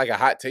that's not like a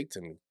hot take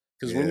to me.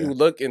 Because when you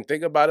look and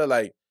think about it,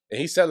 like,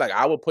 and he said, like,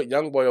 I would put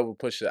Youngboy over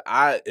Pusha.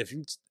 If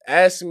you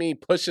ask me,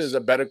 Pusha is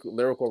a better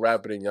lyrical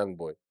rapper than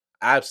Youngboy.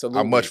 Absolutely.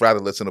 I'd much rather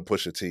listen to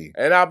Pusha T.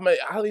 And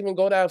I'll even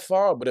go that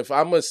far. But if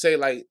I'm going to say,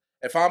 like,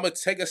 if I'm going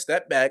to take a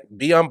step back,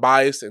 be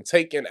unbiased, and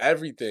take in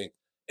everything,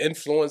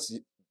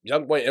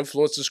 Young Boy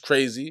influence is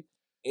crazy,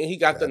 and he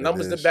got the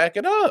numbers to back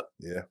it up.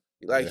 Yeah.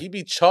 Like, he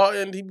be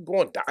charting, he be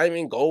going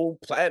diamond, gold,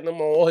 platinum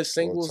on all his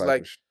singles.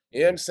 Like, you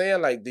know what I'm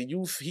saying? Like, the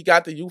youth, he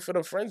got the youth in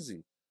a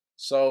frenzy.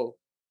 So,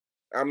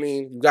 I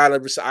mean, you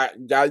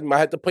might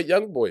have to put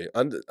Young Boy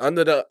under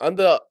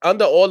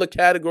all the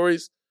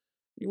categories.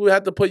 You would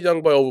have to put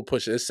Young Boy over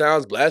Pusha. It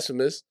sounds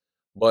blasphemous,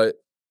 but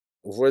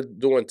if we're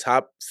doing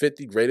top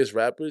 50 greatest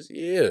rappers,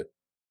 yeah,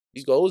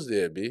 he goes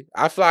there, B.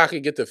 I feel like I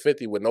could get to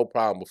 50 with no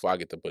problem before I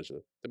get to Pusha,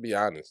 to be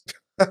honest.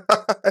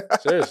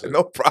 Seriously.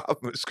 No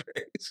problem. It's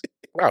crazy.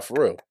 Nah,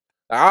 for real.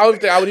 I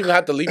don't think I would even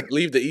have to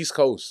leave the East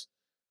Coast.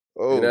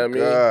 Oh, you know what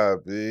God,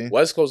 I mean? B.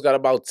 West Coast got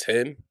about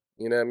 10.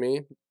 You know what I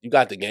mean? You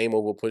got the Game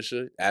over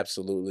Pusha.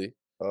 Absolutely.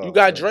 You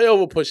got Dre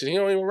over Pusha. He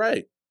don't even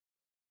write.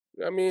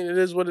 I mean, it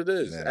is what it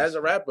is. Man, as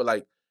a rapper,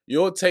 like,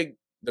 you'll take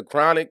The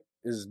Chronic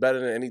is better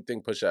than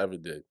anything Pusha ever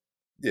did.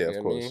 Yeah,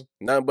 of course. I mean?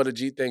 Nothing but a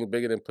G thing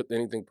bigger than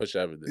anything Pusha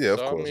ever did. Yeah, of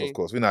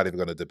course. We're not even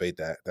going to debate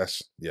that.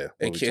 That's, yeah.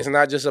 It's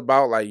not just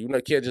about, like, you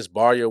can't just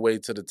bar your way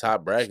to the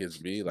top brackets,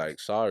 B. Like,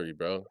 sorry,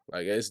 bro.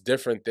 Like, it's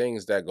different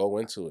things that go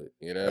into it.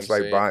 You know what I'm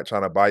saying? It's like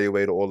trying to buy your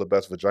way to all the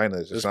best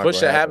vaginas. Does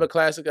Pusha have a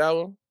classic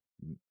album?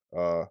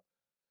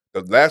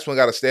 The last one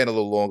got to stand a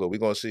little longer. We're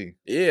going to see.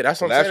 Yeah, that's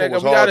what I'm saying.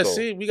 We got to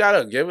see. We got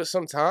to give it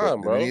some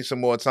time, bro. We need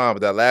some more time,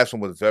 but that last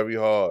one was very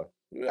hard.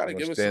 We got to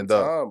give it some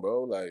time,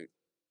 bro. Like,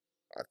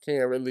 I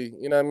can't really,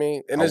 you know what I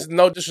mean? And there's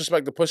no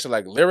disrespect to Pusha.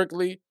 Like,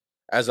 lyrically,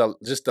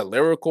 just the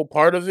lyrical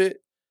part of it,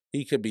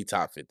 he could be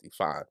top 50.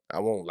 Fine. I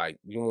won't, like,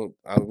 we won't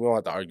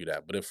have to argue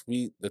that. But if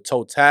the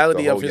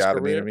totality of his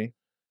career,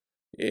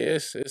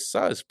 it's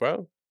sus,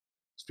 bro.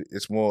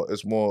 It's more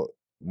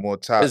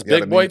top. Is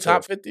Big Boy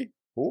top 50?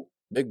 Who?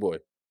 Big Boy.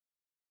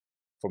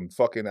 From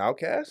fucking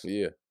Outkast?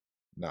 Yeah.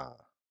 Nah.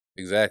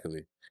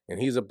 Exactly. And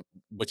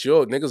but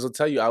niggas will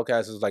tell you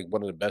Outkast is like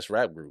one of the best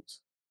rap groups.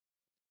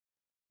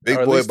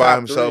 Big Boy by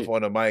himself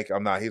on the mic,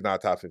 he's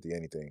not top 50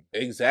 anything.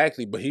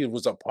 Exactly, but he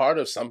was a part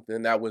of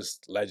something that was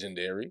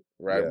legendary,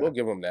 right? Yeah. We'll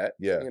give him that.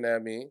 Yeah. You know what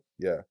I mean?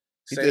 Yeah.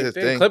 He did his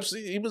thing. Clips,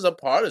 he was a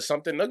part of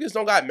something. Nuggets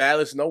don't got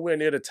Malice nowhere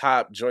near the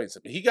top joints.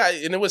 And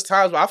it was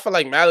times where I feel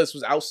like Malice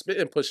was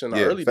outspitting Pusha in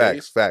the early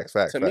days. Facts.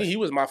 To me, he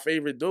was my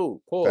favorite dude.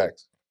 Cool.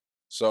 Facts.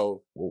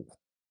 So,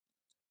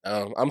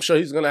 I'm sure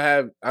he's going to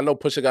have, I know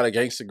Pusha got a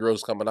Gangsta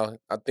Grills coming out.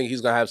 I think he's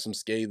going to have some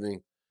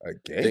scathing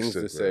things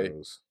to say.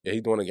 Yeah,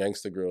 he's doing a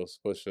Gangsta Grills,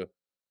 Pusha.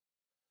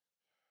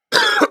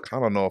 I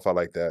don't know if I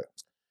like that.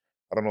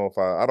 I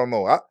don't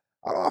know.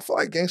 I feel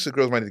like Gangsta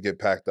Grills might need to get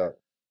packed up.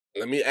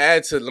 Let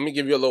me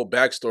give you a little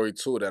backstory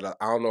too that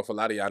I don't know if a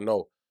lot of y'all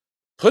know.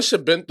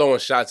 Pusha been throwing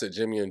shots at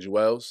Jimmy and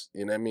Juelz.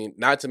 You know what I mean?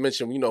 Not to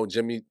mention,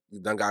 Jimmy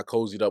done got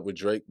cozied up with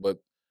Drake, but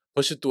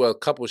Pusha threw a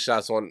couple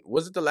shots on.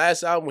 Was it the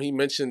last album when he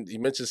mentioned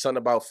something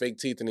about fake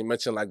teeth and he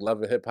mentioned like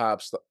love and hip hop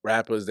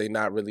rappers? They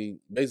not really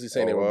basically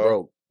saying they were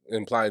broke,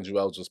 implying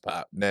Juelz was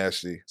pop.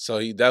 Nasty. So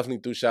he definitely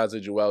threw shots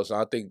at Juelz. So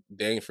I think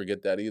they ain't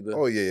forget that either.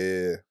 Oh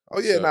yeah.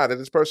 That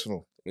is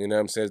personal. You know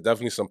what I'm saying? It's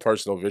definitely some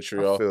personal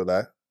vitriol. I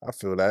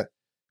feel that.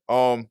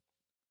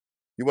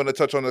 You want to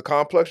touch on the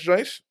complex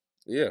joints?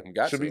 Yeah, we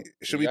got to.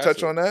 Should we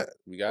touch on that?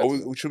 We got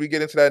to. Should we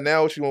get into that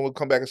now, or should we want to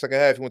come back in the second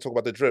half? You want to talk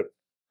about the drip?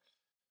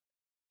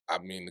 I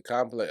mean, the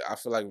complex. I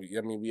feel like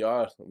we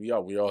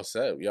all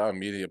set. We are a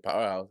media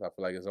powerhouse. I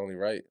feel like it's only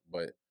right,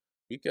 but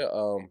we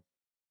can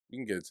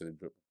get into the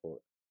drip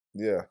report.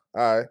 Yeah,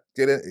 all right.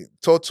 Get it.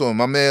 Talk to him.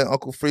 My man,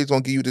 Uncle Freeze,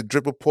 gonna give you the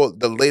drip report.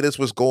 The latest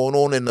what's going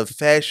on in the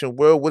fashion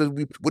world. What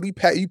do you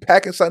pack? You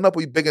packing something up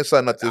or you bigging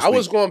something up this week? I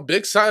was going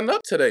big something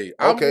up today.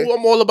 Okay.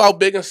 I'm all about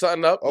bigging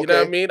something up. You know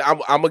what I mean? I'm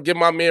gonna give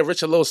my man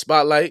Rich a little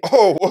spotlight.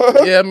 Oh,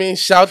 what? Yeah, I mean,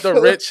 shout to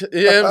Rich.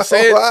 You know what I'm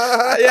saying? Yeah,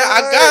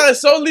 I got it.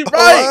 It's only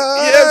right.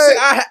 You know what I'm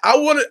saying? I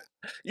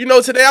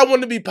wanted, today I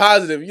wanted to be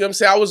positive. You know what I'm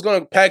saying? I was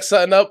gonna pack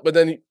something up, but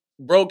then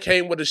bro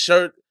came with a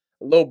shirt.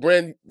 A little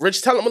brand.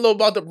 Rich, tell them a little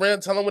about the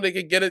brand. Tell them where they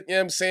can get it. You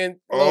know what I'm saying?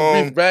 A little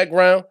brief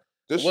background.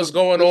 What's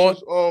going on?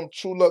 This is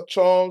True Luck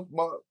Charms.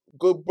 My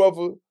good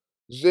brother,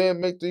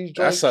 Zen, make these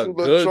joints. That's a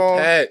good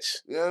patch.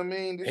 You know what I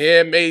mean?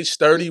 Handmade,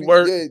 sturdy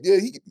work. Yeah,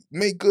 he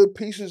made good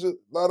pieces. A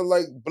lot of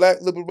like black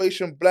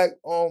liberation, black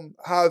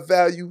high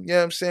value. You know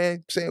what I'm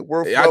saying? Saying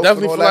worth wealth. I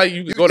definitely feel like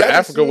you could go to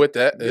Africa with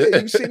that. Yeah,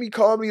 you see me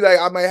call me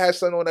like I might have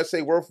something on that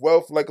say worth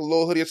wealth, like a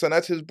little hoodie or something.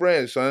 That's his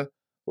brand, son.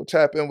 We'll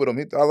tap in with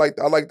him. I like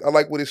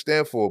what it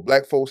stands for.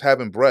 Black folks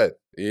having bread.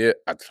 Yeah,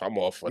 I'm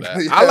all for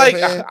that.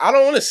 Yeah, I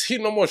don't want to see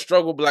no more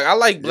struggle. But I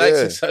like black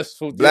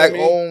successful. Black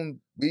owned.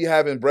 We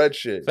having bread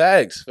shit.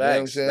 Facts. You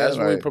know that's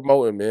what we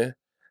promoting, man.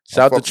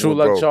 Shout out to True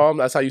Luck Charms.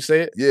 That's how you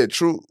say it. Yeah,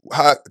 True.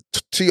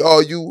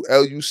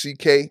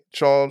 TRULUCK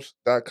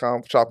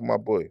Charms.com. Shopping my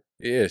boy.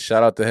 Yeah,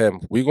 shout out to him.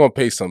 We gonna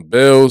pay some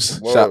bills.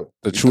 Shout out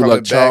to True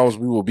Luck Charms.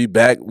 We will be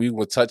back. We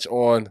will touch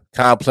on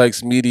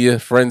Complex Media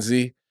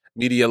Frenzy.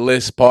 Media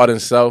List,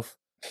 Pardon Self.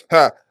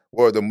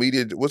 or the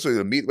media. What's it?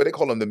 What they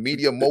call them? The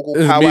media mogul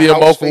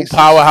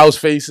powerhouse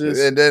faces.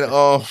 And then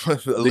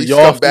the elite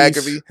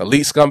scumbaggery.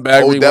 Elite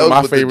scumbaggery. One of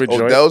my favorite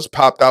joints. Odell's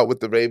popped out with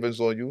the Ravens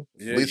on you.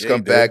 Elite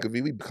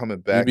scumbaggery. We coming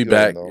back. We be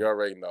back. You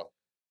already know.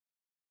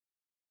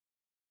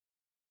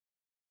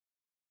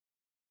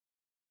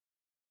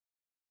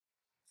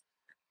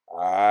 All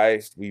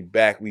right, we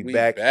back. We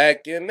back.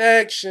 Back in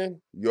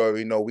action. You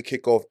already know we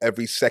kick off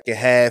every second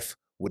half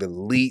with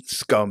elite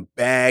scumbaggery.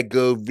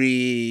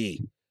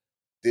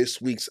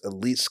 This week's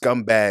elite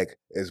scumbag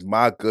is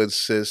my good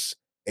sis,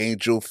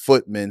 Angel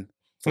Footman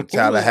from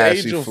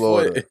Tallahassee,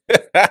 Florida.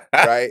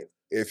 Right?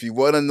 If you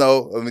want to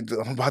know, I'm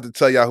about to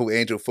tell y'all who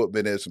Angel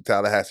Footman is from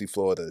Tallahassee,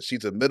 Florida.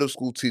 She's a middle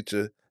school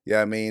teacher.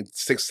 Yeah, I mean,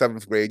 6th,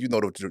 7th grade. You know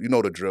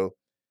the drill.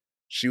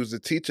 She was a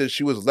teacher.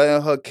 She was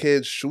letting her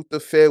kids shoot the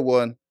fair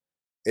one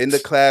in the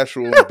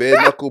classroom,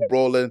 bare knuckle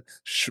brawling,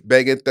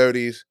 banging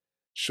 30s,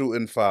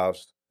 shooting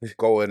 5s,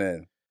 going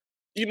in.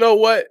 You know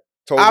what?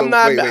 Told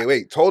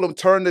them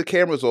turn the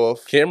cameras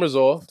off.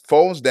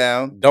 Phones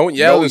down. Don't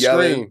yell and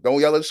scream.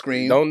 Don't yell and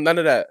scream. None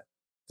of that.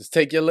 Just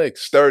take your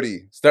licks.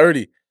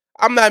 Sturdy.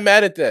 I'm not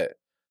mad at that.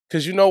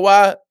 Because you know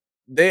why?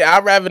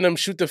 I'd rather them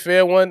shoot the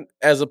fair one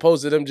as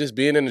opposed to them just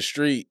being in the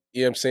street,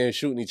 you know what I'm saying,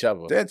 shooting each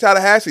other. They're in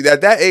Tallahassee. At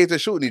that age, they're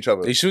shooting each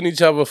other. They shooting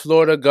each other.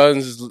 Florida,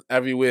 guns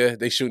everywhere.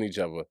 They shooting each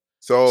other.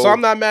 So I'm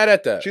not mad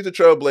at that. She's a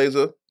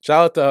trailblazer.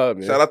 Shout out to her,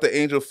 man. Shout out to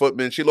Angel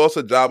Footman. She lost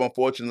her job,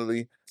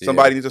 unfortunately. Yeah.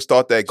 Somebody needs to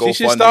start that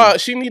GoFundMe.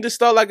 She need to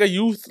start like a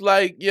youth,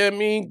 like, you know what I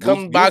mean?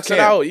 Come box it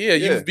out. Yeah,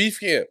 youth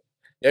beef camp.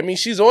 I mean,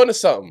 she's on to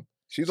something.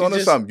 She's on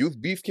to something.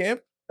 Youth beef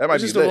camp? That might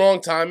be just the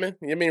wrong timing.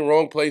 You know what I mean?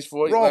 Wrong place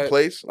for it. Wrong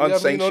place.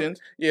 Unsanctioned.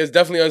 Yeah, it's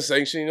definitely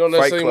unsanctioned. You don't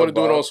necessarily want to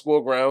do it on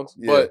school grounds.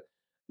 Yeah. But,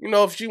 you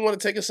know, if she want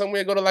to take it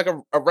somewhere, go to like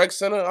a rec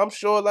center, I'm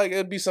sure like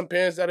it'd be some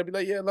parents that'd be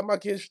like, yeah, let my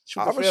kids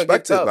shoot the fair. I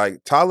respect it.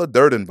 Like Tyler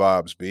Durden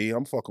vibes, B.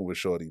 I'm fucking with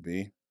Shorty,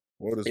 B.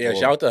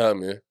 Shout out to her,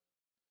 man.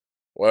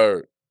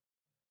 Word.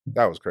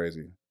 That was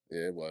crazy.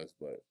 Yeah, it was,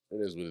 but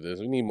it is what it is.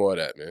 We need more of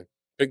that, man.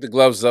 Pick the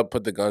gloves up,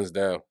 put the guns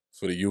down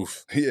for the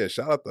youth. Yeah,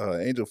 shout out to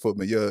her. Angel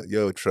Footman,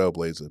 you're a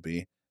trailblazer,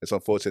 B. It's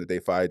unfortunate they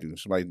fired you.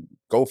 Somebody,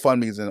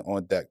 GoFundMe's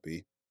on deck,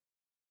 B.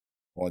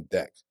 On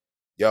deck.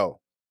 Yo.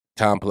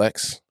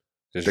 Complex.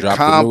 Just the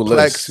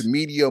Complex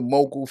Media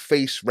Mogul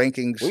Face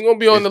Rankings. We're going to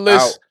be on the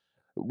list.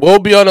 We'll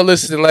be on the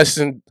list in less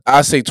than,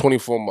 I say,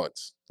 24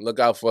 months. Look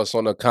out for us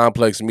on the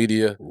Complex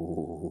Media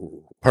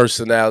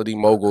Personality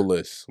Mogul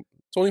list.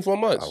 24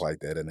 months. I like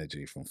that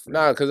energy from Free.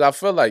 Nah, because I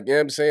feel like, you know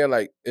what I'm saying?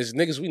 Like, it's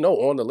niggas we know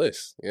on the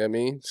list. You know what I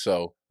mean?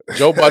 So,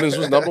 Joe Buttons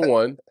was number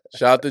 1.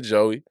 Shout out to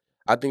Joey.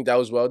 I think that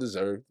was well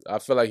deserved. I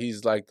feel like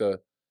he's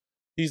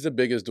the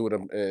biggest dude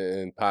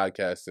in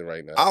podcasting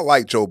right now. I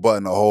like Joe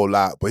Budden a whole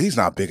lot, but he's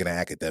not big in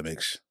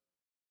academics.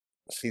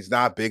 He's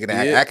not big in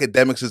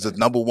academics. Is the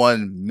number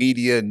 1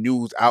 media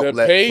news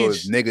outlet for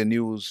nigga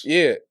news.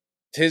 Yeah,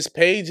 his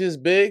page is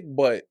big,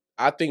 but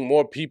I think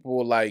more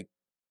people like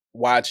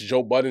watch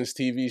Joe Budden's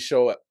TV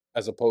show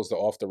as opposed to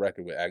Off the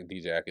Record with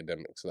DJ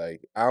Academics.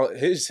 Like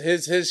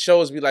his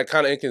shows be like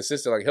kind of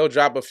inconsistent. Like he'll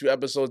drop a few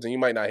episodes and you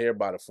might not hear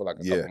about it for like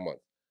a couple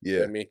months. Yeah, you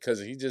know what I mean,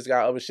 because he just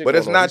got other shit. But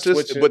it's not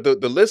just. But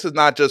the list is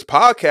not just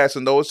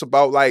podcasting though. It's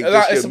about like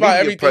it's about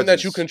everything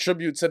that you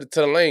contribute to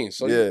the lane.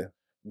 So yeah,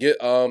 get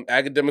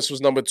Academics was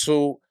number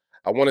 2.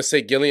 I want to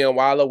say Gillian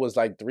Wyler was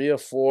like 3 or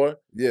 4.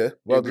 Yeah,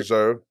 well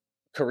deserved.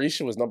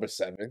 Carisha was number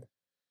 7.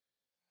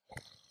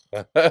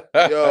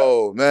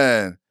 Yo,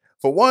 man.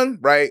 For one,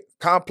 right,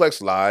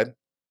 Complex lied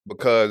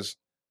because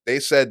they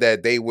said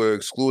that they were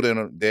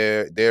excluding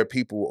their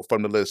people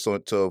from the list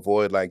to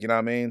avoid, like, you know what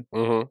I mean?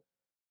 Mm-hmm.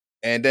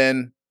 And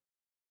then,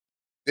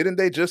 didn't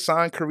they just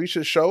sign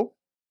Carisha's show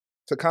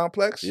to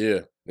Complex?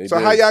 Yeah. So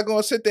how y'all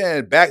gonna sit there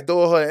and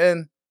backdoor her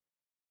in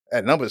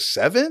at number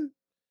 7?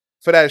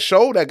 For that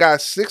show that got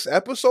 6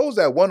 episodes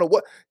that won a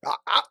what?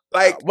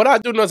 What I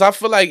do know is I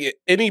feel like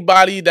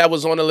anybody that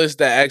was on the list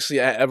that actually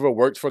ever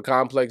worked for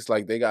Complex,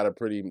 like they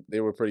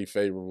were pretty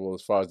favorable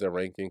as far as their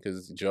ranking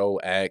because Joe,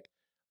 Ack,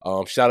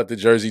 shout out to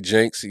Jersey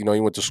Jinx. You know, he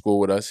went to school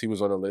with us. He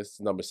was on the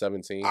list, number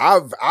 17.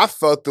 I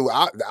felt through.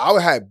 I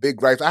had big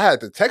gripes. I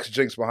had to text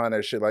Jinx behind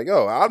that shit. Like,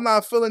 yo, I'm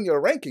not feeling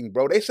your ranking,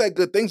 bro. They said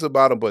good things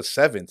about him, but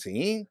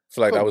 17. I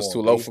feel like that was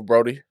too low for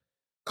Brody.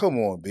 Come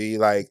on, B.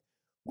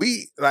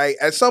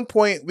 At some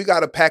point we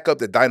gotta pack up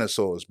the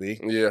dinosaurs, B.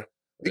 Yeah.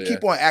 We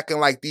keep on acting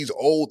like these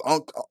old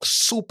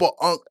super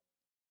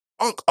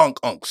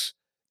unks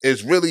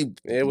is really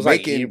it was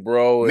making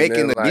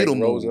the like needle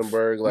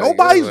Rosenberg, move.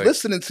 Nobody's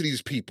listening to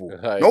these people.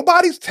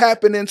 Nobody's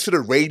tapping into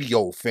the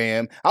radio,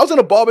 fam. I was in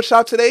a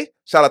barbershop today.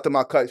 Shout out to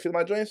my cut. Feel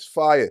my joints?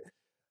 Fire.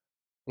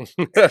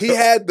 He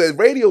had the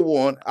radio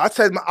on. I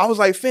was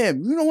like,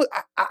 fam, you know what?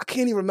 I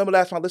can't even remember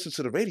last time I listened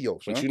to the radio.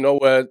 Son. But you know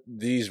what?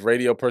 These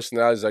radio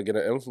personalities are going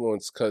to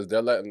influence because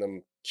they're letting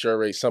them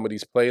curate some of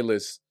these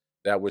playlists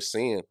that we're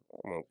seeing.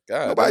 Oh my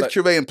God. Nobody's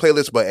curating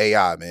playlists but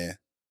AI, man.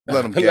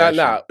 Let them gas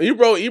Nah.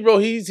 Ebro,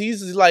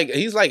 he's like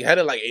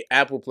headed like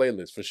Apple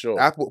playlist for sure.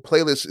 Apple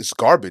playlist is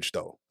garbage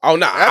though. Oh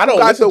no, I don't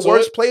got the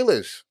worst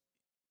playlist.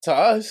 To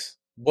us.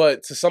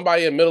 But to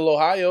somebody in Middle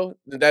Ohio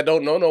that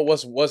don't know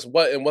what's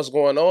what and what's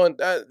going on,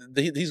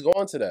 he's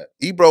going to that.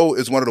 Ebro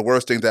is one of the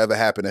worst things that ever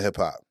happened in hip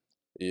hop.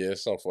 Yeah,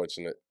 it's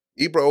unfortunate.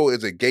 Ebro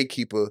is a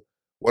gatekeeper.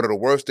 One of the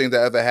worst things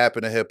that ever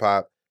happened in hip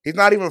hop. He's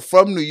not even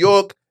from New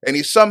York, and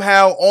he's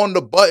somehow on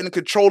the button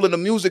controlling the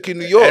music in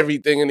New York.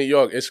 Everything in New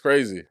York. It's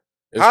crazy.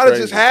 How does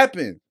this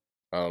happen?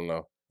 I don't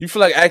know. You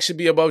feel like Axe should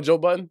be above Joe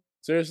Budden?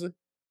 Seriously?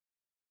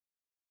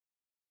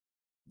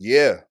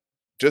 Yeah.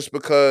 Just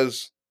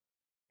because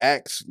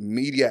Axe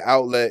media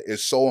outlet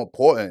is so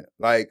important.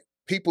 Like,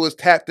 people is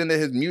tapped into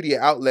his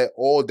media outlet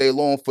all day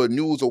long for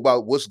news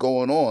about what's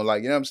going on.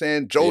 Like, you know what I'm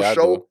saying?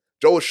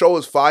 Joe's show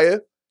is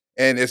fire,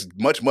 and it's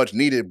much, much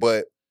needed,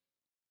 but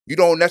you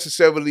don't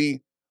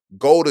necessarily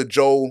go to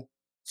Joe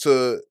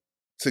to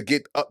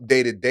get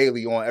updated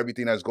daily on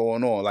everything that's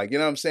going on. Like, you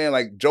know what I'm saying?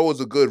 Like, Joe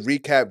is a good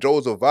recap. Joe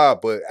is a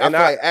vibe, but I feel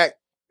like Act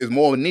is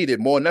more needed,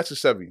 more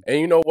necessary. And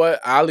you know what?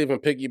 I'll even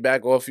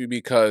piggyback off you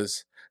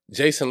because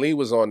Jason Lee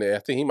was on there. I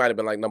think he might have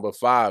been like number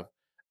 5.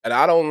 And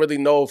I don't really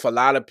know if a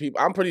lot of people,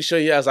 I'm pretty sure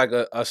he has like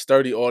a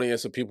sturdy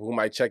audience of people who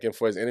might check in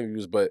for his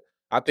interviews, but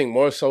I think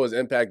more so his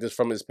impact is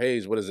from his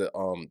page. What is it?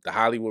 The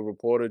Hollywood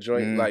Reporter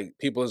joint. Mm-hmm. Like,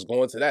 people is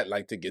going to that,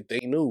 like, to get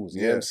their news.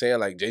 You know what I'm saying?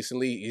 Like, Jason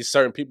Lee, he's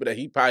certain people that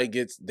he probably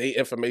gets their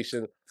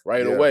information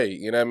right away.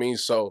 You know what I mean?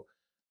 So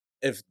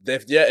if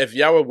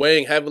y'all were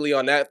weighing heavily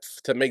on that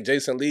to make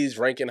Jason Lee's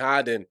ranking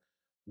high, then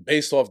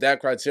based off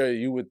that criteria,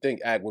 you would think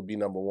Act would be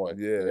number 1.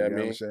 Yeah, you know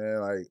what I'm saying?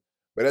 Like,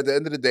 but at the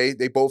end of the day,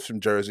 they both from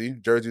Jersey.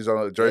 Jersey's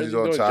on top.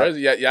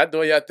 Jersey, y'all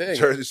doing y'all thing.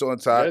 Jersey's on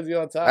top. Jersey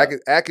on top.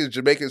 Act is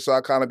Jamaican, so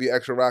I kind of be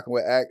extra rocking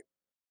with Act.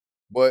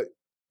 But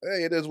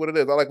hey, it is what it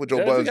is. I like what Joe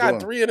Budden's doing. Jersey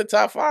got 3 in the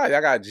top 5.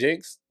 I got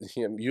Jinx,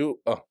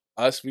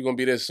 us. We gonna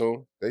be there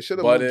soon. They should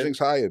have moved Jinx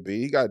higher. B.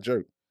 He got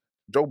jerked.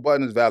 Joe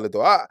Budden is valid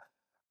though. I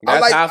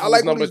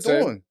like what he's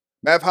doing.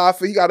 Mav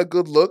Hoffa, he got a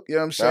good look. You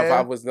know what I'm saying?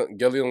 Mav Hoffa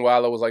Gillian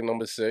Waller was like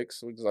number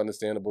 6, which is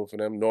understandable for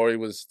them. Nori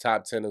was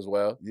top 10 as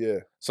well.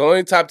 Yeah. So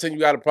only top 10 you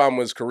got a problem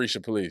with is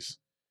Carisha Police.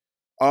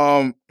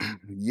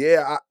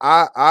 Yeah.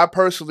 I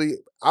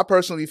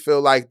personally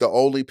feel like the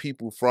only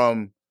people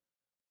from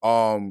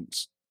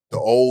the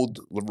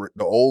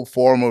old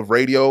form of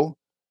radio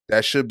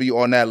that should be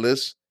on that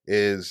list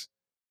is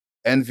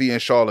Envy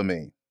and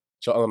Charlemagne.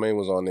 Charlemagne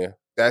was on there.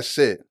 That's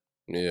it.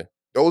 Yeah.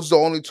 Those are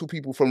the only 2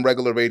 people from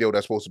regular radio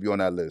that's supposed to be on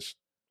that list.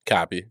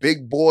 Copy.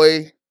 Big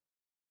Boy,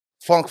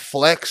 Funk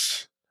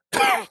Flex.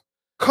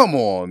 Come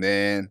on,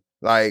 man.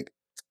 Like,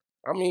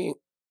 I mean,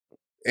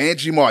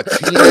 Angie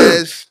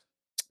Martinez.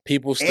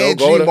 People still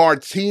go to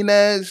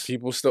Martinez.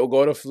 People still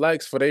go to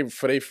Flex for they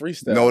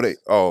freestyles. No,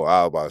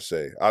 I was about to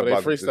say. I was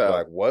about to say,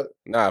 like, what?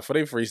 Nah, for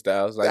they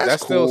freestyles. Like,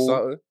 that's cool. Still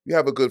something. You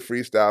have a good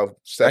freestyle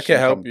session. That can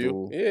help you.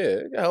 Through. Yeah,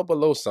 it can help a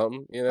little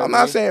something. You know I'm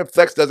not saying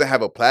Flex doesn't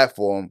have a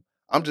platform.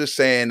 I'm just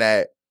saying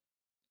that,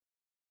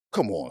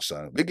 come on,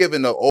 son. We're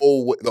giving the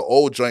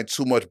old joint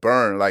too much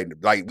burn. Like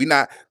we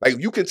not, like,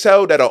 you can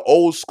tell that an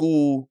old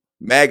school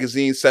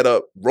magazine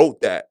setup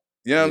wrote that.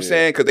 You know what I'm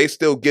saying? Because they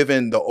still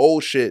giving the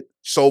old shit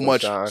so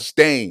much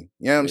stain.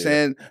 You know what I'm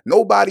saying?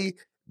 Nobody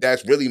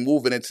that's really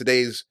moving in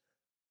today's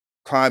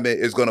climate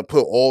is going to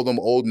put all them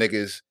old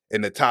niggas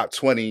in the top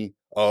 20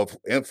 of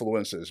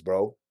influencers,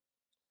 bro.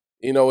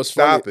 You know, it's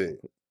Stop funny.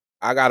 it.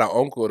 I got an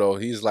uncle, though.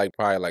 He's like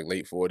probably like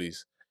late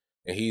 40s.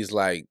 And he's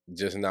like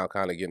just now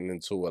kind of getting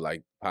into it,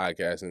 like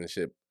podcasting and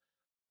shit.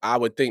 I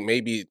would think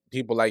maybe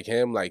people like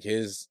him, like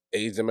his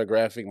age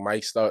demographic,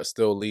 might start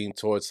still lean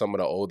towards some of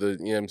the older, you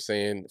know what I'm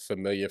saying,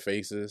 familiar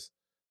faces,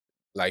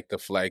 like the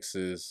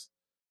Flexes,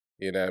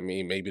 you know what I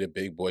mean? Maybe the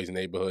Big Boys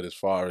Neighborhood as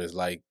far as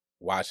like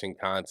watching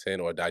content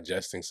or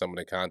digesting some of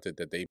the content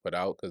that they put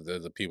out because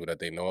there's the people that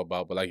they know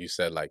about. But like you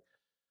said, like,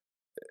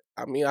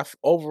 I mean,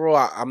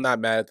 overall, I'm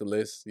not mad at the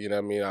list. You know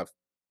what I mean?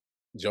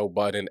 Joe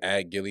Budden,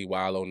 Gilly,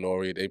 Wallow,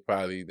 Nori, they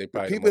probably the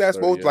people that's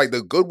supposed, like,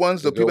 the good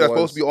ones, the people that's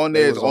supposed to be on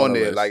there is on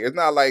there. Like, it's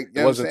not like, you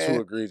know, it wasn't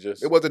too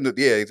egregious. It wasn't,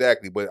 yeah,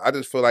 exactly. But I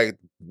just feel like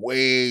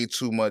way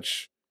too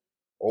much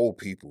old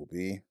people,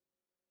 B.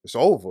 It's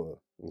over.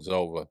 It's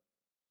over.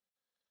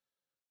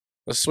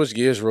 Let's switch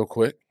gears real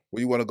quick.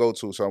 Where you want to go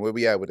to, son? Where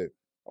we at with it?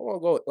 I want to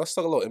go. Let's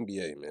talk a little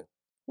NBA, man.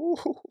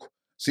 Ooh,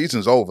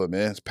 season's over,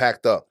 man. It's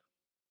packed up.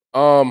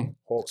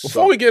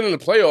 Before we get into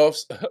the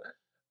playoffs.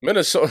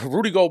 Minnesota,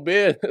 Rudy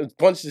Gobert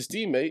punched his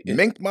teammate.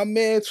 Minked my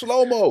man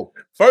slow-mo.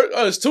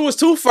 First, it's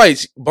two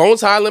fights.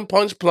 Bones Highland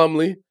punched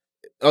Plumlee.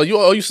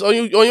 You ain't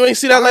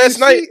see that last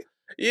night?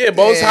 Yeah,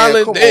 Bones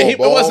Highland. It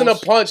wasn't a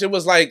punch. It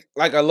was like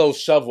a little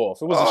shove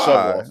off. It was a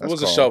shove off. It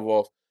was a shove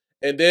off.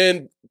 And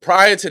then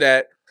prior to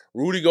that,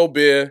 Rudy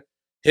Gobert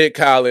hit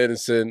Kyle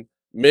Anderson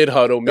mid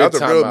huddle, mid timeout.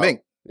 That was a real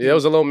mink. Yeah, it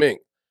was a little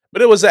mink,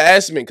 but it was an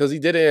ass mink because he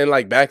did it and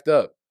like backed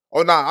up.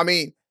 Oh no, I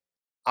mean,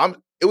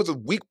 It was a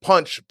weak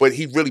punch, but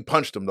he really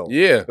punched him, though.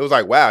 Yeah. It was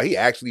like, wow, he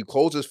actually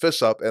closed his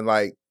fist up and,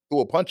 like, threw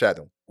a punch at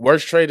him.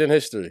 Worst trade in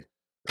history.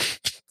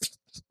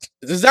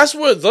 That's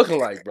what it's looking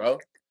like, bro.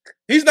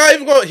 He's not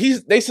even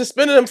going. They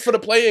suspended him for the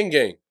play-in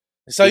game.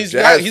 So he's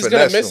going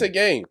to miss a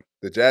game.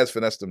 The Jazz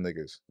finessed them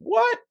niggas.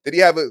 What? What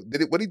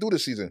did he do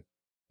this season?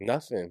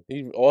 Nothing.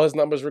 All his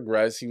numbers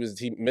regress.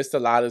 He missed a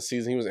lot of the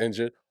season. He was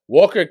injured.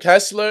 Walker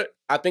Kessler,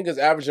 I think, is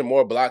averaging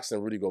more blocks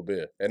than Rudy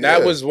Gobert. And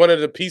that was one of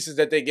the pieces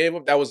that they gave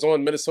up that was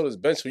on Minnesota's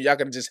bench, who y'all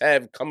could just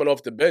have coming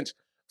off the bench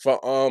for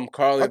Karl Anthony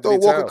Towns. I thought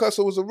Walker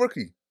Kessler was a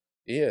rookie.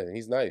 Yeah,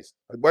 he's nice.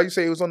 Why you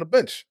say he was on the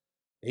bench?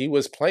 He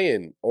was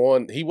playing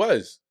on. He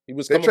was. They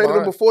traded behind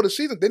him before the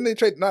season. Didn't they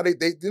trade? No,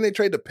 didn't they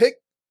trade the pick?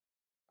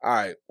 All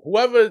right.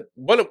 Whoever.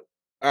 All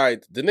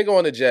right. The nigga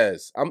on the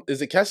Jazz.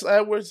 Is it Kessler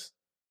Edwards?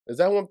 Is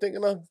that what I'm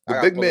thinking of? The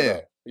big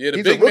man. Yeah,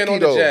 the big man on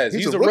the Jazz.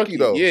 He's a rookie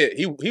though. Yeah,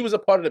 he was a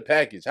part of the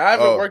package.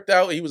 However it worked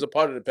out, he was a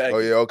part of the package. Oh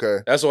yeah, okay.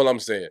 That's all I'm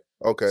saying.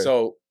 Okay.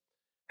 So,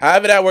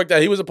 however that worked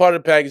out, he was a part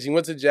of the package. He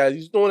went to Jazz.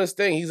 He's doing his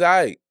thing. He's all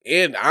right.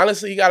 And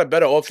honestly, he got a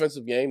better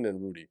offensive game than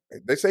Rudy.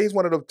 They say he's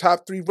one of the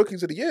top 3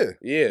 rookies of the year.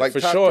 Yeah, like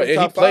for sure.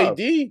 And he played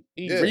D.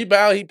 He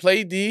rebounded. He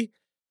played D.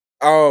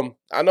 I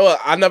know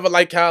I never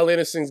liked Kyle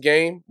Anderson's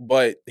game,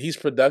 but he's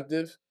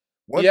productive.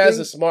 He has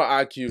a smart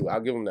IQ.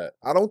 I'll give him that.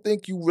 I don't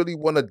think you really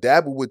want to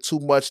dabble with too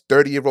much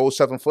 30-year-old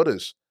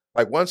 7-footers.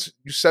 Like once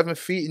you're 7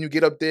 feet and you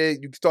get up there,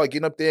 you start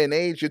getting up there in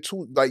age, you're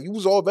too you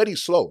was already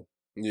slow.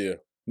 Yeah.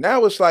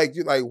 Now it's like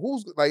you're like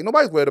who's like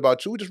nobody's worried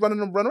about you. We're just run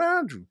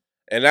around you.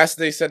 And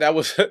they said that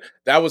was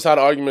how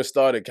the argument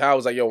started. Kyle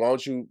was like, "Yo, why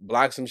don't you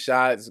block some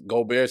shots?"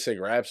 Gobert said,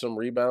 "Grab some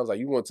rebounds." Like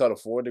you want to tell the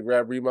forward to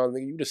grab rebounds?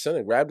 Nigga, you just send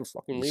it, grab the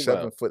fucking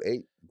rebound.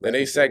 7'8". And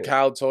they said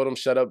Kyle told him,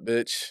 "Shut up,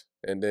 bitch."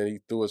 And then he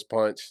threw his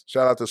punch.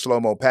 Shout out to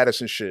Slow-Mo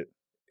Patterson shit.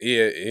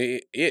 Yeah,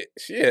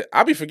 shit.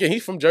 I be forgetting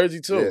he's from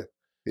Jersey too.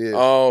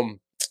 Yeah.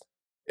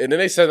 And then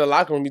they said in the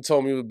locker room he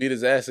told me he would beat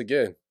his ass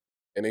again.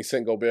 And they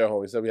sent Gobert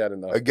home. He said we had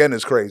enough. Again,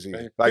 it's crazy.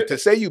 Like to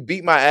say you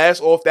beat my ass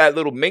off that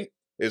little mink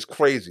is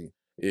crazy.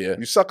 Yeah.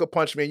 You sucker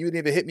punch me and you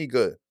didn't even hit me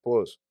good.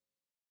 Pause.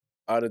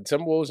 Are the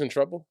Timberwolves in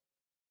trouble?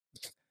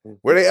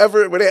 Were they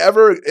ever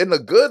in the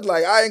good?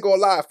 Like I ain't gonna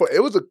lie.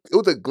 It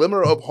was a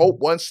glimmer of hope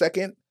 1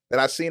 second that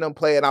I seen them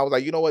play, and I was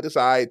like, you know what, this is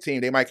an all right team.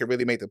 They might could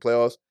really make the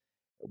playoffs.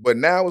 But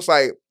now it's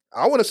like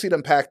I want to see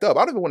them packed up.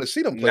 I don't even want to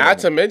see them play. Not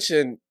to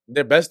mention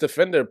their best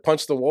defender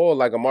punched the wall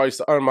like Amari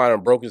Stoudemire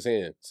and broke his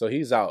hand, so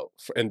he's out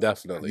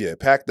indefinitely. Yeah,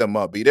 pack them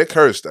up, B. They're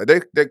cursed.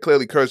 They're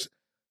clearly cursed.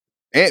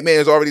 Ant-Man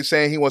is already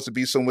saying he wants to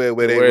be somewhere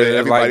where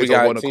everybody's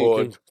on one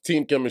accord.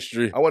 Team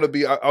chemistry. I want to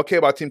be. I care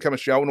about team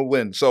chemistry. I want to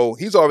win. So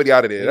he's already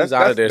out of there. He's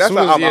out of there. As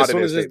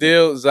soon as his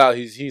deal is out,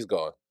 he's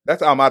gone.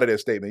 That's I'm out of there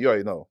statement. You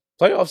already know.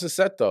 Playoffs is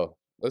set though.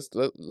 Let's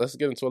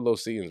get into a little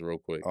seasons real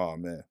quick. Oh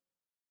man.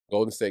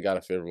 Golden State got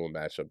a favorable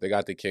matchup. They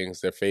got the Kings.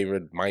 They're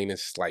favored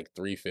minus like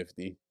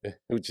 350,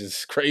 which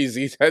is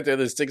crazy. They're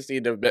the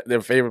 16.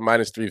 They're favored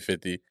minus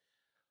 350.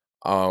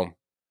 I'm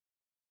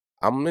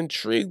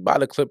intrigued by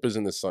the Clippers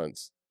and the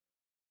Suns.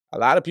 A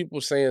lot of people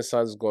saying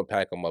Suns is going to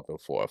pack them up in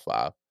 4 or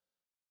 5.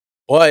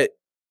 But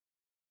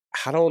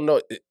I don't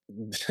know.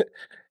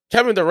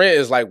 Kevin Durant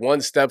is like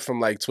one step from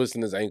like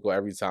twisting his ankle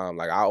every time.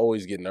 Like I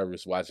always get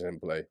nervous watching him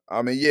play.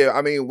 I mean, yeah.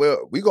 I mean, we're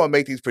going to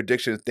make these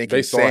predictions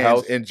thinking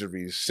Sans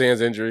injuries.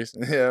 Sans injuries.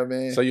 Yeah,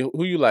 man. So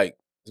who you like?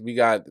 We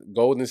got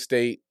Golden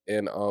State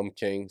and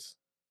Kings.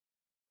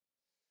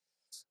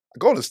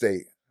 Golden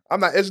State.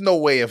 There's no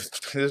way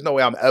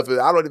I'm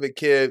ever. I don't even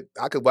care.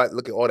 I could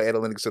look at all the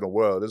analytics in the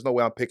world. There's no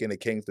way I'm picking the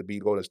Kings to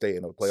beat Golden State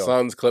in the playoffs.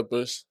 Suns,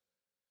 Clippers.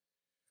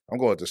 I'm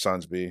going with the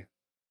Suns, B.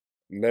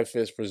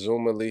 Memphis,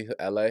 presumably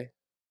LA.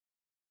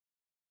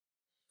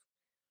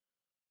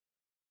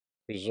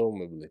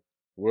 Presumably.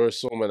 We're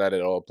assuming that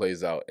it all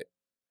plays out.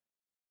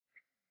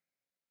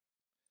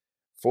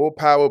 Full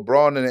power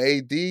Braun and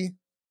AD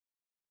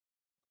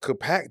could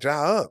pack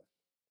Ja up.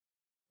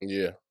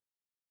 Yeah.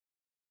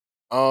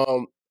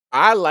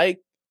 I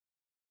like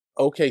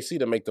OKC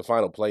to make the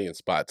final play-in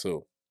spot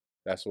too.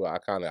 That's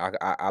what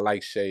I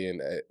like Shea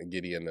and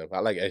Giddey and them. I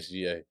like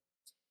SGA.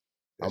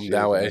 I'm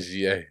down with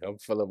SGA. I'm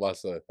feeling my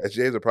son.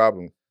 SGA is a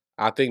problem.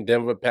 I think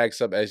Denver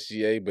packs up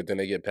SGA, but then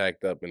they get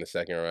packed up in the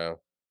second round.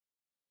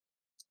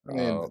 I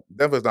mean,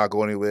 Denver's not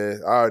going anywhere.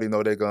 I already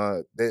know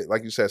they're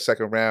like you said,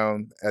 second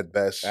round at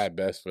best. At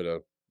best for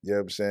them. You know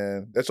what I'm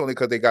saying? That's only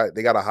because they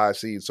got a high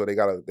seed, so they're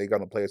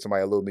gonna play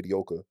somebody a little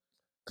mediocre. You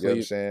know what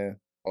I'm saying?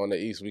 On the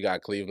East, we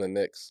got Cleveland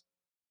Knicks.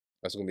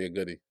 That's gonna be a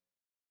goodie.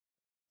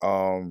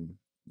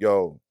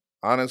 Yo,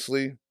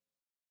 honestly,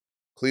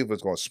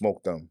 Cleveland's gonna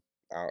smoke them.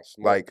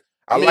 Like,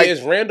 I mean,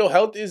 is Randall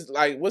healthy? Is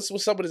like, what's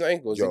up with his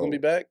ankle? Is he gonna be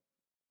back?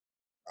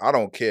 I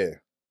don't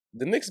care.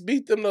 The Knicks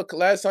beat them the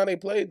last time they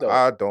played, though.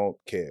 I don't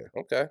care.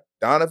 Okay.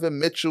 Donovan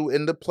Mitchell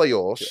in the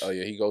playoffs. Oh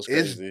yeah, he goes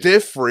crazy. It's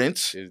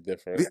different. It's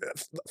different.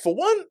 For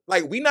one,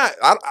 like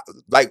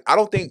I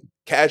don't think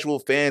casual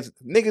fans,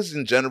 niggas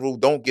in general,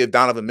 don't give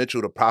Donovan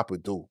Mitchell the proper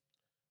due.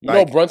 You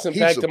know Brunson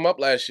packed him up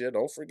last year.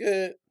 Don't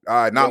forget.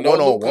 Not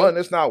one-on-one.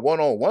 It's not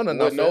one-on-one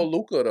enough. No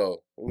Luka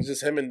though. It was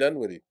just him and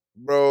Dunwoody.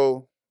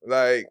 Bro,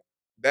 like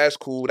that's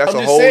cool. That's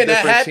a whole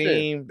different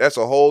team. That's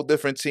a whole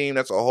different team.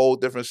 That's a whole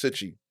different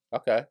situ.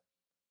 Okay.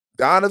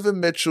 Donovan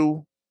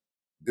Mitchell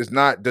does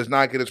not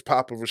get his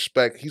proper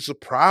respect. He's a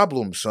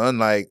problem, son.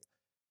 Like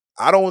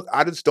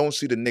I just don't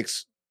see the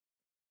Knicks.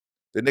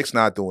 The Knicks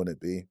not doing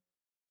it, B.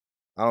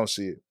 I don't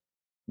see it.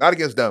 Not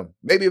against them.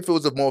 Maybe if it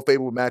was a more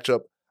favorable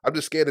matchup. I'm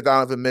just scared of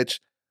Donovan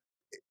Mitch.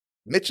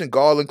 Mitch and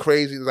Garland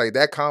crazy. Like,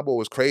 that combo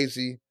was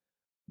crazy.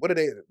 What are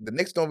they? The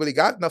Knicks don't really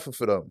got nothing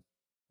for them.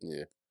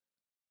 Yeah.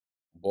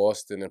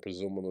 Boston and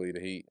presumably the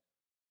Heat.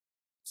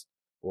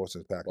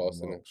 Boston's packing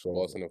them up. So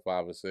Boston in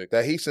 5 or 6.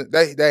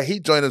 That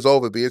Heat joint is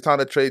over, B. It's time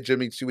to trade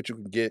Jimmy, see what you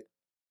can get.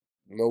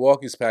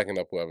 Milwaukee's packing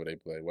up whoever they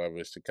play, whether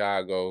it's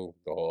Chicago,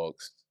 the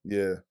Hawks.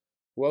 Yeah.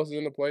 Who else is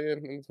in the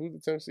play-in? Who's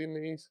the 10th seed in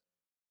the East?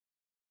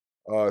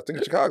 I think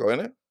it's Chicago,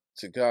 isn't it?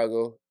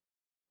 Chicago.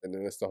 And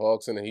then it's the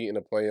Hawks and the Heat in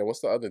the play-in. What's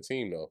the other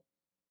team, though?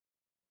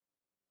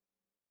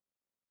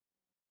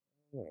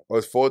 Oh,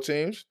 it's 4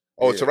 teams?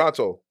 Oh, yeah.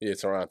 Toronto. Yeah,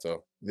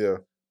 Toronto. Yeah.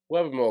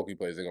 Whoever Milwaukee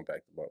plays, they're going to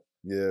pack them up.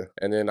 Yeah.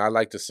 And then I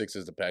like the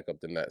Sixers to pack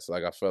up the Nets.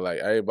 Like, I feel like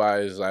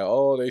everybody's like,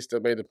 oh, they still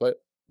made the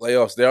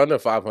playoffs. They're under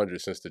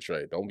 500 since the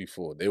trade. Don't be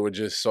fooled. They were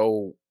just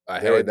so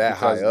ahead that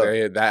high up. They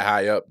had that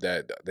high up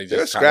that they just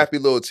They're a scrappy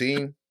little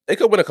team. They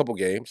could win a couple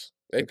games.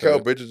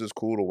 Mikal Bridges is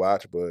cool to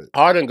watch, but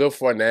Harden good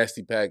for a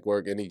nasty pack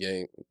work any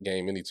game,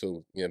 any two. You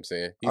know what I'm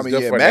saying? He's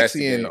good for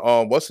Maxey and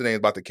what's the name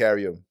about to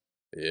carry him?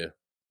 Yeah,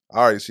 I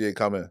already see it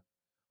coming.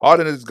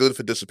 Harden is good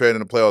for disappearing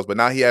in the playoffs, but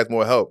now he has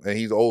more help and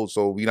he's old,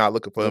 so we're not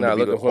looking for him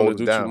to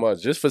do too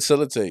much. Just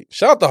facilitate.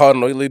 Shout out to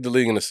Harden. He lead the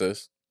league in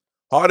assists.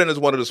 Harden is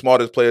one of the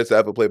smartest players to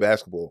ever play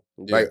basketball.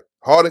 Yeah. Like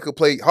Harden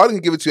can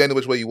give it to you any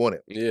which way you want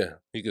it. Yeah,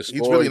 he can score.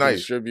 He's really nice.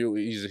 Distribute.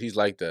 He's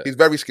like that. He's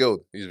very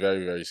skilled. He's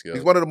very, very skilled.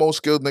 He's one of the most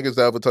skilled niggas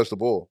to ever touch the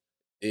ball.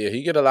 Yeah,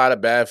 he get a lot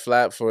of bad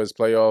flap for his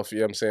playoff, you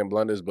know what I'm saying,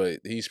 blunders, but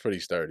he's pretty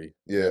sturdy.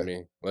 Yeah. You know what I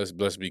mean?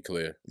 Let's be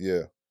clear.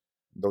 Yeah.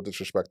 Don't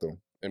disrespect him.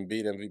 And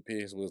beat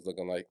MVP is what it's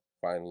looking like,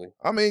 finally.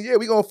 I mean, yeah,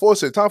 we're going to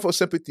force it. Time for a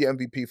sympathy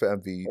MVP for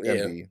MV.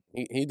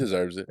 Yeah, he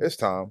deserves it. It's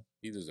time.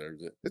 He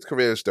deserves it. His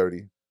career is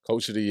sturdy.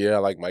 Coach of the year, I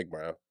like Mike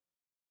Brown.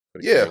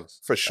 Yeah,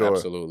 Kings. For sure.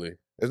 Absolutely.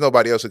 There's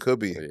nobody else it could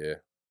be. But yeah.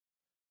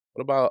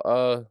 What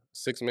about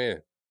 6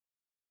 man?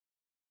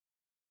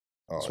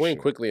 Swing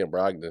quickly in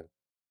Brogdon.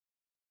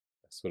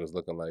 That's what it's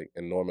looking like.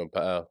 And Norman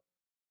Powell.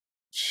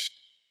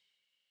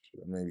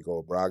 Maybe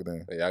go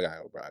Brogdon. Yeah, I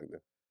gotta go Brogdon.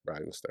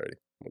 Brogdon's 30.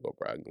 I'm gonna go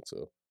Brogdon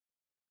too.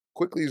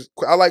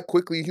 I like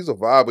Quickly. He's a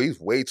vibe, but he's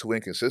way too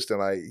inconsistent.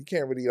 Like he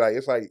can't really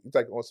it's like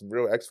on some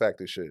real X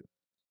Factor shit.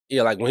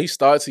 Yeah, like when he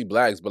starts, he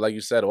blacks, but like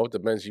you said, off the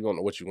bench, you don't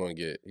know what you're gonna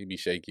get. He be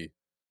shaky.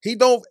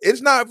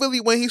 It's not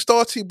really when he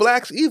starts he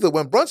blacks either.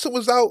 When Brunson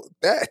was out,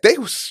 they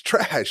was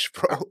trash,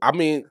 bro. I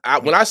mean,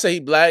 when I say he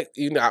black,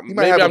 maybe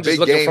I'm just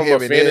looking from a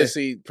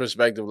fantasy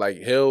perspective. Like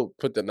he'll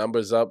put the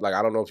numbers up. Like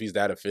I don't know if he's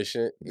that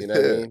efficient. You know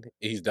what I mean?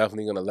 He's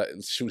definitely gonna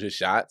shoot his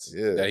shots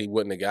that he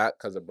wouldn't have got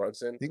because of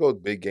Brunson. He goes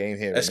big game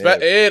here.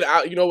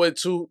 And you know what?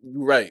 Too,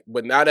 you're right.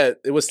 But now that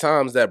it was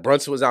times that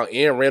Brunson was out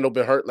and Randall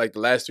been hurt like the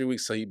last 3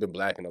 weeks, so he's been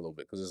blacking a little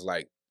bit because it's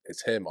like.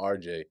 It's him,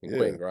 RJ, and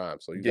Quentin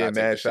Grimes. So you getting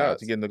mad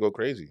shots. He getting to go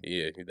crazy.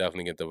 Yeah, he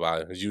definitely get the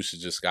volume. His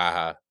usage is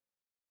sky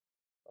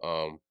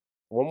high.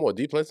 One more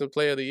defensive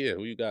player of the year.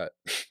 Who you got?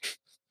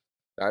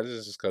 Nah, this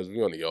is just because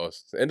we on the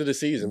Yost. End of the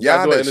season.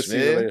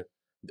 Giannis,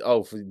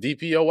 Oh, for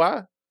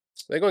DPOY?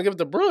 They're gonna give it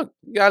to Brook.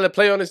 You got to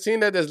play on this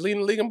team that's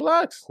leading the league in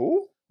blocks.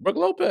 Who? Brook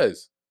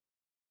Lopez.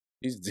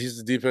 He's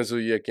the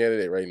defensive year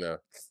candidate right now.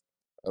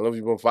 I don't know if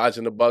you've been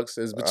watching the Bucks.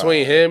 It's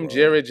between him,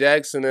 Jared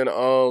Jackson, and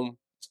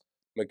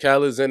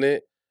McCallum's in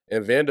it.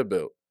 And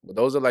Vanderbilt. But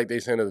those are like they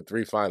sent the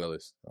 3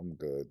 finalists. I'm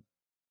good.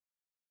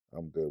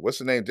 What's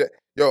the name?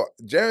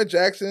 Jared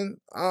Jackson,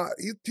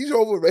 he's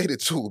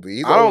overrated too,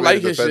 B. I don't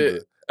like his defender.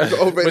 shit. He's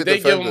overrated but they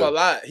defender. give him a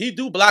lot. He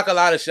do block a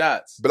lot of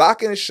shots.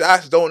 Blocking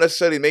shots don't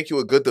necessarily make you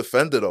a good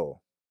defender, though.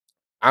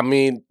 I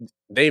mean,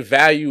 they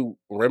value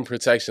rim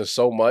protection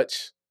so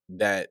much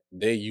that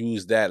they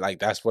use that. Like,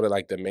 that's what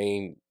the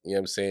main, you know what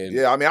I'm saying?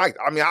 Yeah, I mean, I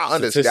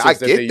understand. I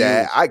get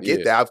that. I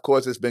get that. Of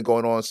course, it's been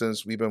going on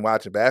since we've been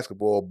watching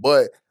basketball.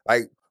 But,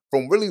 like,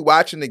 from really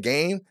watching the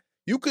game,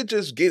 you could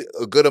just get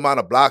a good amount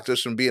of blocks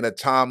just from being a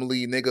Tom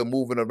Lee nigga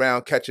moving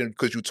around, catching,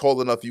 because you're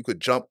tall enough, you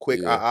could jump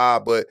quick,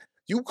 but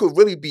you could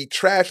really be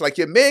trash. Like,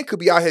 your man could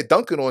be out here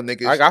dunking on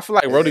niggas. Like, I feel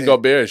like Rudy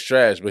Gobert is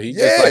trash, but he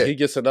just he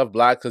gets enough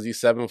block because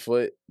he's 7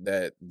 foot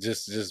that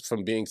just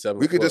from being 7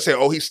 foot. We could just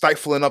say, he's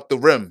stifling up the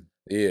rim.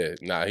 Yeah,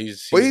 nah,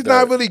 he's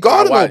not really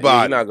guarding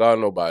nobody. He's not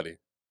guarding nobody.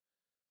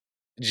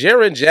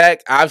 Jaren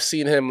Jack, I've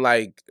seen him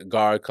like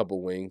guard a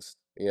couple wings.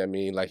 You know what I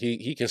mean? Like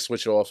he can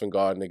switch off and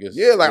guard niggas.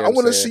 Yeah, like I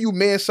want to see you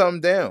man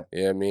something down.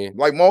 Yeah, I mean,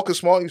 like Marcus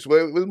Smart.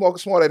 Was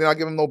Marcus Smart? I did not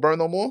give him no burn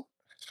no more.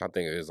 I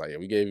think it is like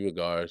we gave you a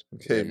guard. We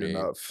gave you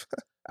enough.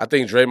 I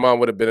think Draymond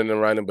would have been in the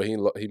running, but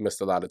he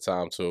missed a lot of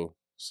time too.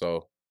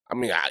 So I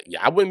mean,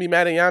 I wouldn't be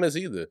mad at Giannis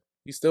either.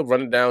 He's still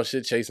running down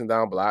shit, chasing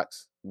down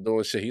blocks,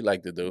 doing shit he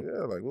like to do.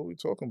 Yeah, like what we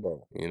talking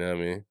about? You know what I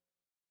mean?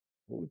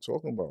 What we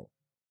talking about?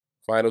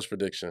 Finals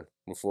prediction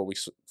before we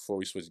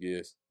switch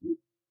gears.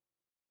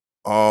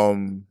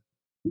 I'm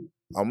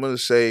gonna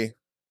say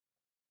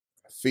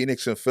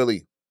Phoenix and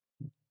Philly.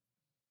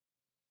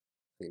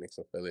 Phoenix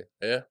and Philly.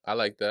 Yeah, I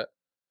like that.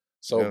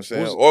 So you know what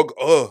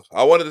I'm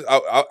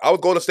saying? I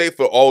would go to State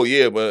for all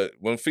year, but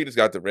when Phoenix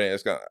got the ring,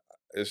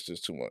 It's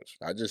just too much.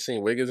 I just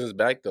seen Wiggins is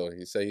back though.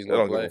 He said he's I gonna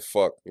don't play. give a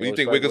fuck. What do you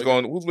think Wiggins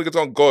going? Who's Wiggins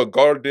on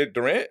guard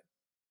Durant?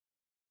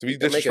 Do we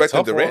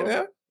disrespecting Durant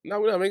now? No,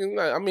 we're not making.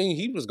 I mean,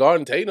 he was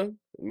guarding Tatum.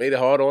 Made it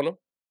hard on him.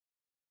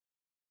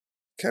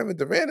 Kevin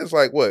Durant is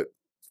like what?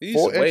 He's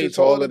 4 inches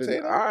taller than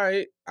Tatum. All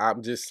right,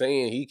 I'm just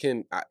saying he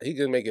can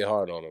make it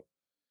hard on him.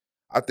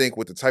 I think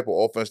with the type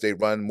of offense they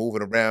run,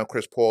 moving around,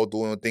 Chris Paul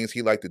doing things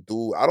he like to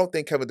do, I don't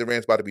think Kevin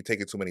Durant's about to be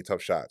taking too many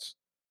tough shots.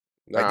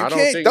 Nah, like, you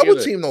can't double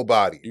team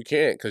nobody. You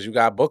can't because you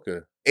got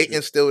Booker.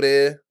 Ayton's still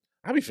there.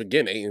 I be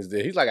forgetting Ayton's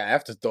there. He's like an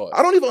afterthought.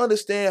 I don't even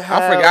understand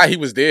how. I forgot he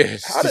was there.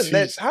 How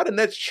the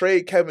Nets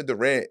trade Kevin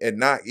Durant and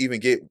not even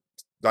get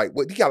like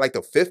what? He got like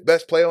the 5th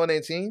best player on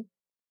their team.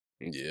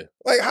 Yeah.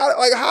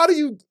 How do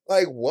you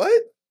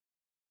what?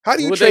 How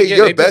do you trade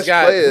your best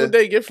player? Who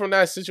they get from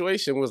that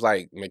situation was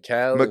like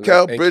Mikal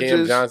Bridges,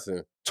 Cam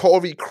Johnson.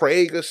 Torrey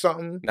Craig or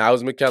something. Nah, it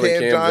was Mikal and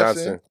Cam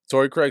Johnson.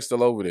 Torrey Craig's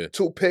still over there.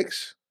 2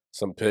 picks.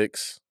 Some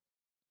picks.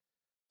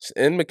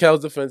 In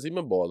Mikal's defense, he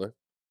been balling.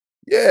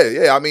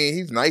 Yeah. I mean,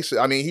 he's nice.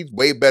 I mean, he's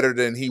way better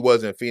than he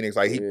was in Phoenix.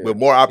 Like with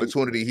more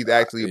opportunity, he's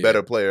actually a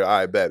better player.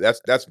 I bet.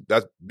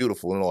 That's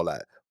beautiful and all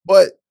that.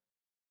 But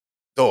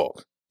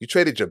dog, you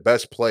traded your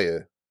best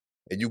player.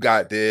 And you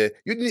got there.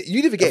 You didn't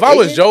even get. If I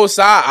was Joe's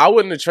side, I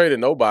wouldn't have traded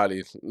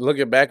nobody.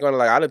 Looking back on it,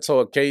 like I'd have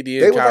told KD and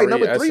they was Kyrie, like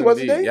number 3,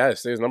 wasn't they?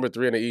 Yes, they was number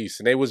 3 in the East,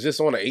 and they was just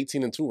on an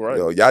 18-2 run.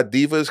 Yo, y'all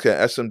divas can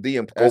SMD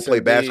and go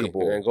play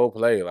basketball and go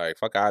play. Like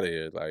fuck out of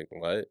here. Like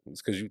what?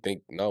 It's because you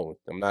think no,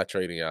 I'm not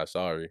trading y'all.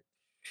 Sorry,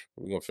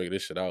 we're gonna figure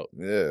this shit out.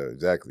 Yeah,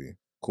 exactly.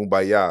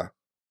 Kumbaya.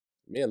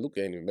 Man,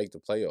 Luka ain't even make the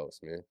playoffs,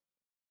 man.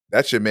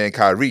 That's your man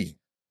Kyrie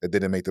that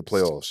didn't make the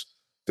playoffs.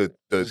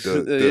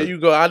 There you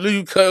go. I knew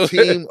you could.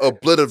 Team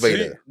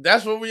obliterator.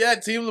 That's where we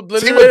at. Team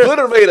obliterator. Team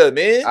obliterator,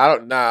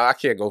 man. I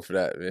can't go for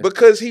that, man.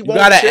 Because he won't.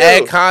 You gotta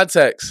add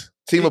context.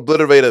 Team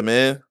obliterator,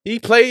 man. He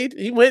played.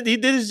 He went. He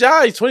did his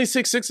job. He's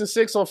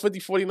 26-6-6 on 50,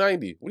 40,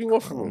 90. What do you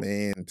want from him?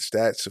 Man,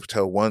 stats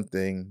tell one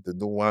thing. The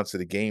nuance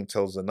of the game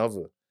tells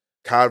another.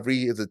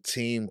 Kyrie is a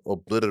team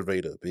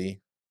obliterator,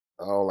 B.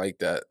 I don't like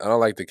that. I don't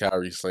like the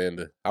Kyrie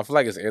slander. I feel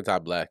like it's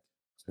anti-black.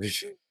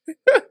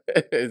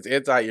 It's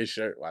anti your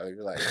shirt. Why are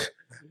you like?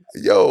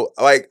 Yo,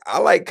 like I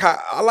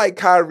like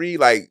Kyrie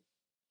like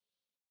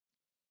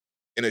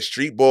in a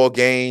street ball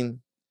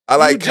game. I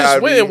like Kyrie. You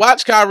just went and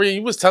watched Kyrie.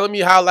 You was telling me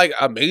how like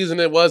amazing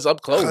it was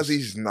up close. Because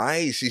he's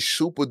nice. He's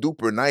super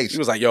duper nice. He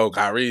was like, yo,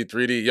 Kyrie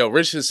 3D. Yo,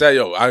 Rich just said,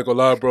 yo, I ain't gonna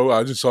lie, bro.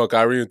 I just saw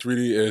Kyrie in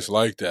 3D. And it's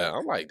like that.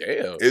 I'm like,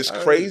 damn. It's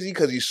crazy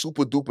because he's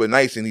super duper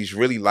nice and he's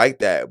really like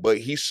that. But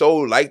he's so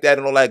like that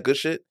and all that good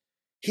shit.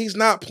 He's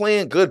not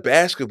playing good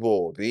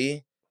basketball,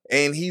 B.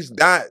 And he's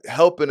not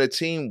helping a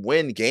team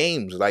win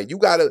games. Like you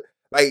gotta,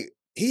 like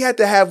he had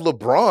to have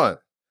LeBron.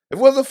 If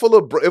it wasn't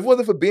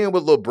for being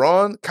with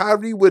LeBron,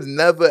 Kyrie would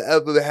never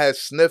ever have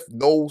sniffed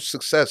no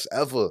success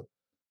ever.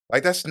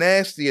 Like that's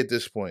nasty at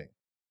this point.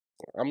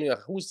 I mean,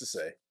 who's to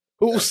say?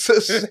 Who's to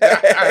say?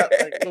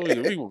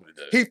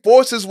 He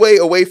forced his way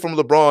away from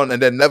LeBron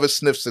and then never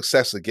sniffed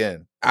success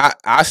again.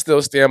 I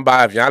still stand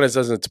by. If Giannis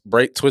doesn't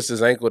twist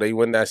his ankle, they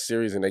win that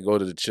series and they go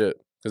to the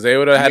chip. Because they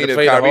would have had to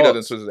play Kyrie the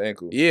doesn't twist his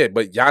ankle. Yeah,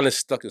 but Giannis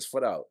stuck his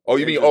foot out. Oh,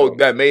 you mean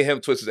that made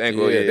him twist his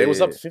ankle? Yeah, they was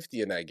up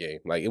 50 in that game.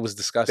 Like, it was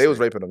disgusting. They was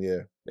raping him, yeah.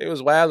 They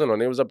was wilding on.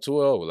 They was up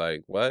 2-0.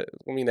 Like, what?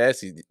 I mean,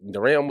 nasty.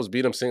 Durant almost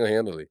beat him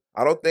single-handedly.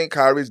 I don't think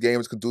Kyrie's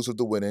game is conducive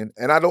to winning.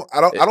 And I don't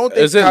think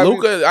is it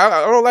Luka?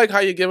 I don't like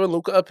how you're giving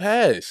Luka a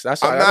pass.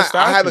 That's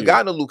I haven't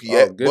gotten to Luka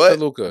yet. Good for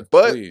Luka,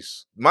 but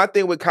please. My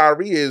thing with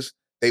Kyrie is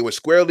they were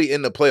squarely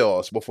in the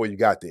playoffs before you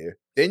got there.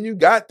 Then you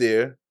got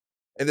there.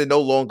 And they're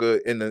no longer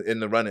in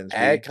the run-ins.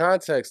 Add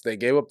context. They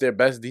gave up their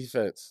best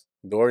defense.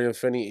 Dorian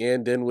Finney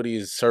and Dinwiddie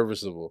is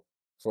serviceable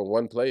for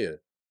one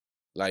player.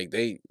 Like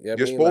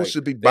you're supposed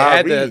to be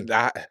Bob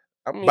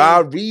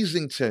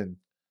Reesington.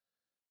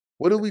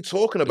 What are we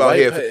talking about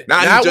here?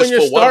 Not when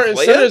you're starting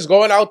centers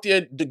going out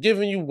there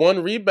giving you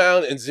 1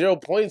 rebound and 0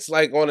 points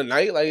like on a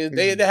night. Like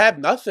they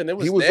had nothing. It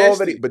was nasty.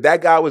 Already, but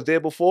that guy was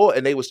there before,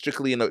 and they were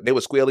squarely in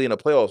the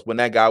playoffs when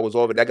that guy was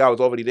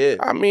already there.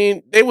 I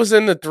mean, they was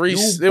in the 3.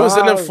 It was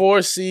in the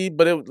 4 seed,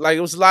 but it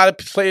was a lot of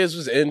players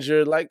was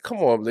injured. Like, come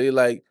on, Lee.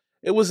 Like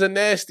it was a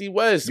nasty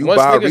West.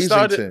 Once niggas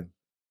started,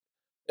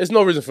 there's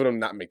no reason for them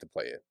not make the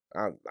play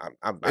in.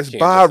 It's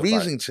Bob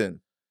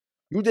Reesington.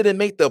 You didn't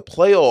make the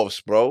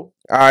playoffs, bro.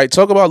 All right,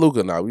 talk about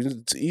Luka now.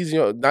 It's easy,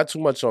 not too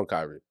much on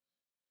Kyrie.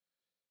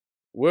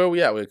 Where are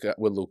we at with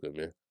Luka,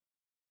 man?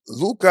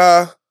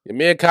 Luka,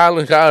 me and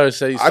Colin Cowher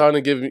say he's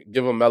starting to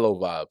give him mellow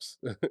vibes.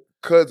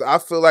 Because I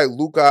feel like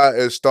Luka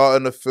is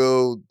starting to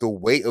feel the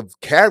weight of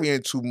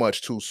carrying too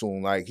much too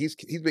soon. Like he's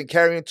been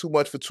carrying too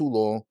much for too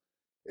long.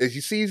 As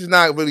you see, he's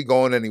not really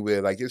going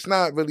anywhere. Like it's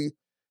not going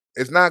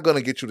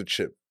to get you the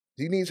chip.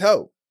 He needs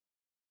help.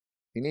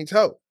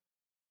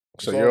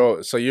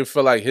 So you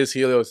feel like his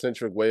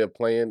heliocentric way of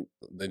playing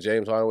the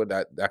James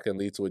Harden that can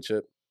lead to a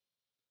chip?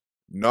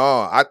 No,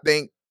 I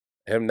think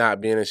him not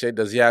being in shape.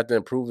 Does he have to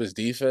improve his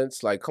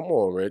defense? Like, come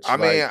on, Rich. I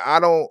mean, I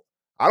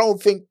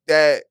don't think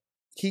that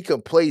he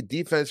can play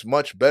defense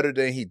much better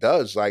than he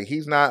does. Like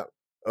he's not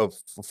a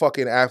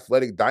fucking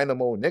athletic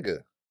dynamo nigga.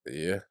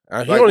 Yeah,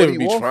 he don't even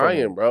be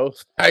trying, bro.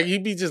 Like he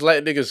be just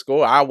letting niggas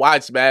score. I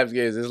watch Mavs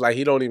games. It's like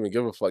he don't even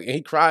give a fuck. And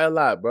he cry a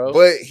lot, bro.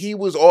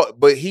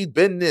 But he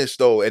been this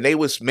though, and they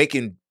was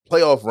making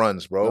playoff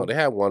runs, bro. No, they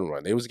had one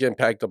run. They was getting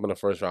packed up in the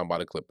first round by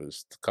the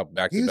Clippers.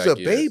 Back He's to back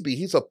a baby.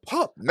 He's a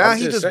pup. Now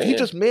he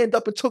just manned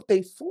up and took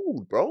their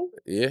food, bro.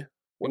 Yeah.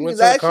 When he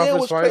last year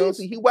was finals.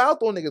 Crazy. He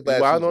wilded on niggas last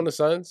year. Wilded on the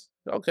Suns.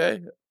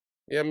 Okay.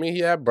 Yeah, I mean he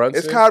had Brunson.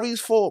 It's Kyrie's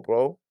fault,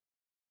 bro.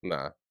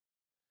 Nah.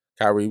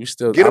 Kyrie, we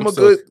still get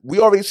him we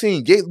already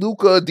seen. Get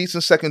Luka a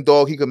decent second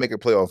dog. He could make a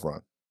playoff run.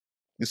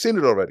 You seen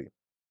it already.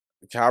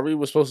 Kyrie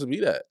was supposed to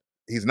be that.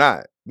 He's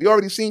not. We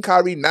already seen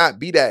Kyrie not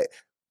be that.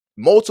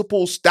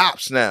 Multiple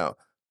stops now.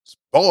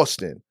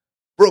 Boston,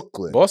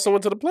 Brooklyn. Boston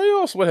went to the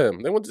playoffs with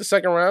him. They went to the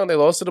second round. They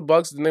lost to the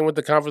Bucks. Then they went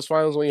to conference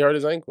finals when he hurt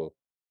his ankle.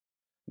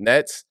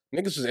 Nets,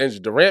 niggas was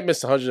injured. Durant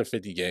missed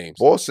 150 games.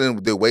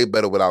 Boston did way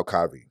better without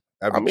Kyrie.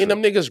 Them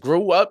niggas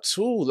grew up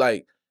too.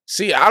 Like,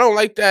 see, I don't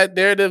like that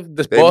narrative,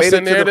 the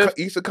Boston narrative.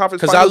 Eastern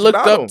Conference because I looked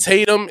up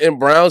Tatum and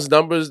Brown's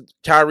numbers,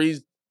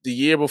 Kyrie's the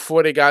year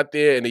before they got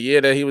there and the year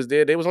that he was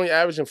there, they was only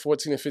averaging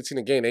 14 and 15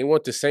 a game. They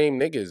weren't the same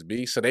niggas,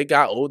 B. So they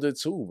got older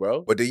too,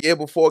 bro. But the year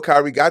before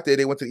Kyrie got there,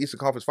 they went to the Eastern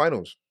Conference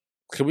Finals.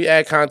 Can we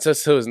add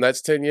context to his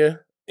Nets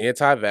tenure?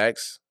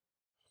 Anti-vax.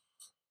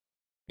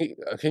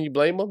 Can you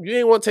blame him? You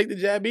ain't want to take the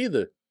jab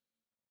either.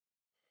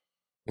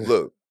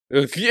 Look.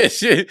 Yeah,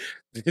 shit.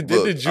 Did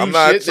the Jew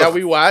shit that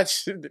we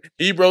watched?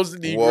 Hebrews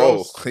and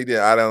Negroes. Whoa, he did.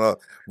 I don't know.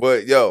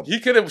 But, yo. He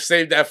could have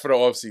saved that for the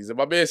offseason.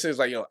 My man says,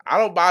 like, yo, I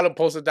don't buy the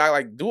poster doc.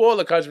 Like, do all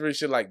the country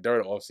shit, like,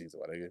 during the offseason.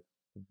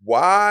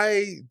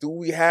 Why do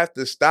we have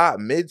to stop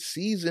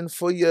mid-season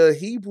for your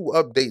Hebrew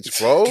updates,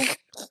 bro?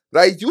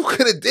 Like, you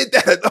could have did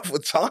that enough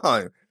of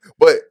time.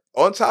 But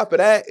on top of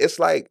that, it's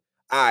like,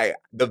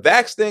 the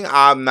Vax thing,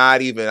 I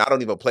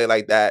don't even play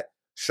like that.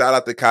 Shout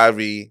out to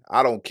Kyrie.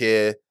 I don't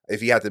care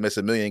if he had to miss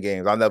 1 million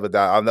games. I'll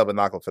never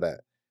knock him for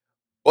that.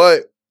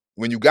 But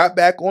when you got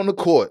back on the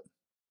court,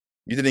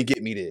 you didn't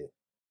get me there.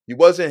 You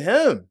wasn't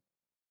him.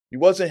 You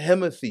wasn't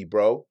Himothy,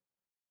 bro.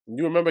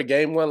 You remember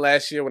game 1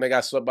 last year when they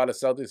got swept by the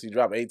Celtics? He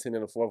dropped 18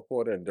 in the fourth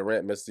quarter and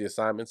Durant missed the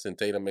assignments and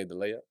Tatum made the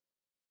layup?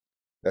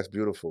 That's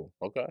beautiful.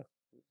 Okay.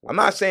 I'm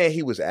not saying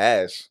he was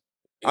ass.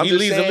 He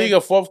leads the league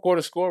of fourth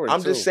quarter scoring,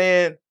 I'm just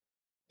saying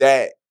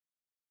that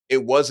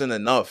it wasn't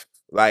enough.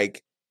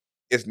 Like,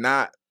 it's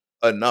not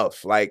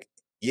enough. Like,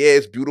 yeah,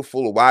 it's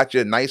beautiful to watch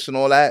it, nice and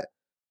all that.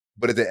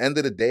 But at the end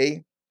of the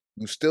day,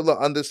 you still an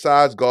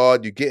undersized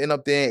guard. You're getting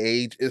up there in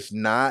age. It's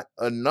not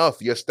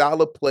enough. Your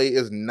style of play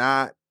is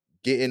not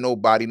getting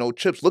nobody no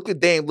chips. Look at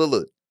Dame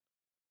Lillard.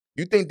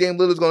 You think Dame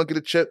Lillard's going to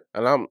get a chip?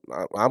 And I'm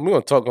going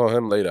to talk on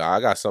him later. I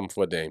got something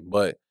for Dame.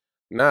 But,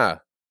 nah,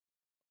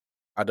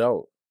 I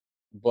don't.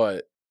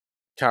 But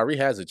Kyrie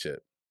has a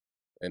chip.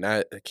 And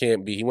that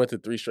can't be. He went to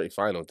 3 straight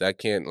finals. That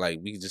can't, like,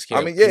 we just can't.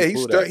 I mean, yeah,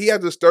 he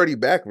has a sturdy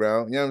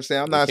background. You know what I'm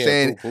saying? I'm not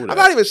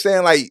even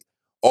saying, like,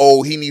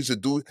 oh, he needs to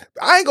do.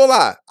 I ain't gonna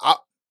lie.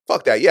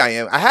 Fuck that. Yeah, I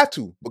am. I have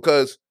to,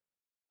 because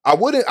I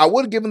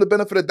wouldn't give him the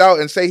benefit of the doubt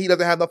and say he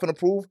doesn't have nothing to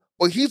prove.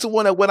 But he's the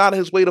one that went out of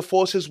his way to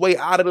force his way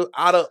out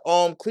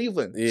of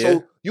Cleveland. Yeah.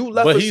 So you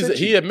left. But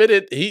he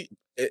admitted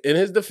in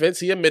his defense,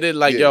 he admitted,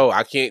 like, yo,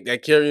 I can't,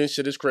 that carrying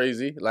shit is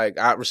crazy. Like,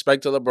 I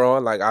respect to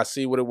LeBron. Like, I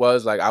see what it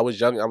was. Like, I was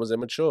young, I was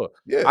immature.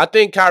 Yeah. I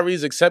think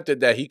Kyrie's accepted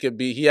that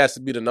he has to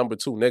be the number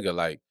 2 nigga.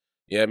 Like,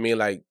 you know what I mean?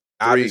 Like,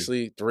 3.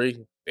 Obviously,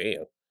 3.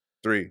 Damn.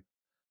 3.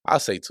 I'll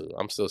say 2.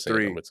 I'm still saying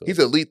 3. Number 2. He's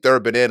elite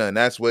third banana, and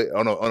that's what,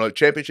 on a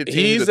championship team,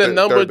 he's a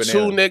number 2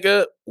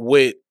 nigga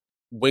with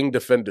wing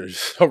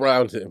defenders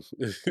around him.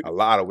 A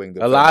lot of wing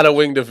defenders. A lot of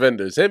wing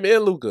defenders. Him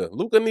and Luka.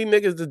 Luka need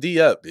niggas to D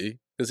up, B.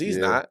 Because he's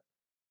not.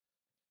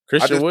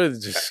 Christian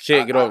Woods just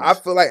can't get over. I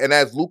feel like, and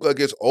as Luka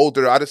gets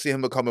older, I just see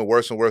him becoming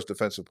worse and worse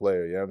defensive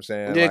player. You know what I'm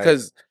saying? Yeah,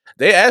 because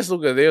they asked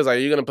Luka, they was like, "Are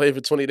you gonna play for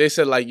 20?" They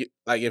said like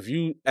if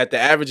you at the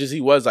averages he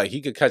was, like,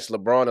 he could catch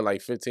LeBron in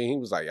like 15. He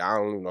was like, I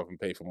don't even know if I'm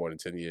paid for more than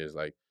 10 years.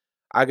 Like,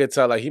 I could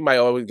tell, like, he might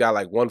always got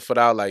like 1 foot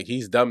out. Like,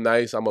 he's dumb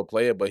nice, I'm a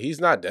player, but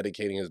he's not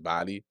dedicating his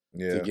body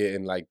to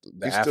getting like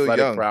the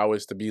athletic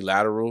prowess to be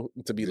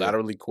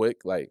laterally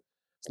quick. Like,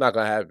 it's not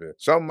gonna happen.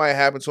 Something might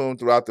happen to him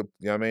throughout the,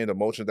 you know what I mean, the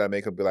motions that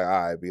make him be like,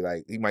 all right, be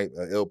like, he might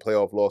ill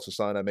playoff loss or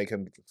something that make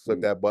him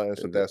flip that button,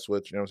 flip that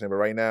switch. You know what I'm saying? But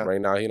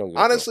right now, he don't.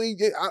 Honestly,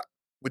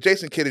 with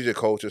Jason Kidd as your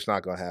coach, it's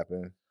not gonna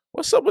happen.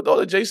 What's up with all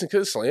the Jason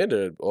Kidd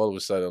slander all of a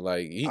sudden?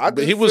 Like, he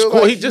was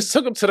cool. Like he just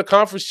took him to the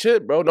conference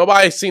shit, bro.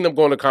 Nobody seen him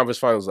going to conference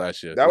finals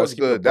last year. That was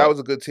good. That was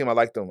a good team. I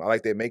liked them. I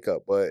like their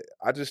makeup. But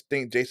I just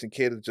think Jason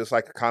Kidd is just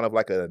like kind of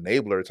like an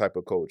enabler type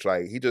of coach.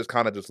 Like, he just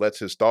kind of just lets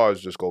his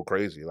stars just go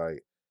crazy.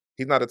 Like,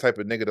 he's not the type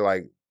of nigga to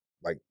like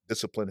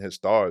discipline his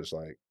stars.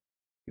 Like,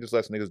 he just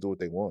lets niggas do what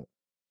they want.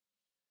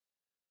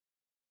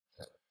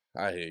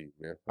 I hear you,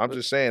 man. I'm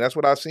just saying, that's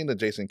what I've seen to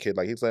Jason Kidd.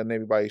 Like, he's letting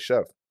everybody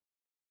chef.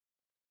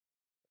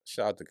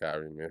 Shout out to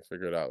Kyrie, man.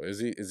 Figure it out. Is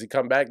he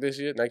come back next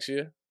year?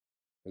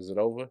 Is it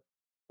over?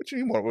 What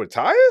you want to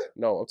retire?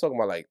 No, I'm talking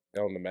about like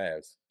on the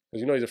Mavs.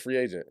 Because he's a free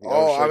agent.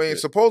 I mean,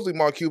 supposedly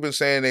Mark Cuban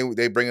saying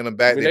they bringing him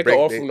back. I mean, they could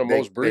offer him the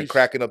most breach.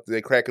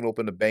 They're cracking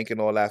open the bank and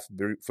all that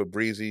for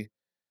Breezy.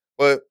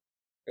 But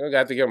you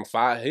got to give him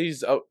 5.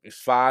 He's up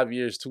 5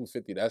 years,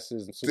 $250. That's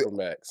his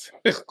supermax.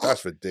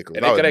 That's ridiculous.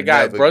 And they could have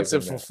got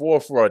Brunson for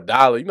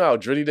 $4 You know how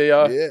gritty they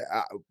are. Yeah,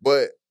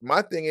 but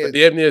my thing is,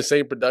 damn near the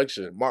same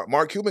production.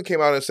 Mark Cuban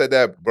came out and said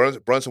that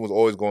Brunson was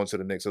always going to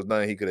the Knicks. There's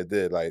nothing he could have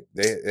did. Like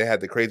they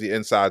had the crazy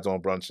insides on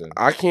Brunson.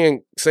 I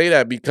can't say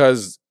that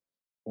because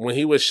when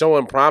he was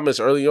showing promise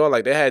early on,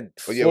 like they had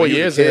 4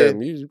 years of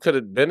him. You could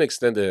have been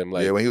extended him.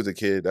 Like, yeah, when he was a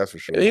kid, that's for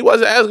sure. He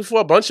wasn't asking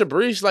for a bunch of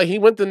breach. Like he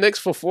went to Knicks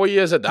for 4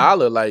 years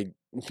 $1. Like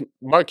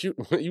Mark, you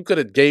could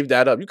have gave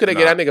that up. You could have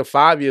gave that nigga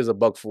 5 years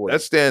 $140.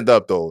 Let's stand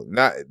up though.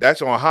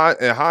 That's in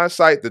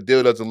hindsight. The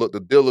deal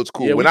looks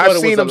cool. Yeah, when I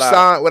seen him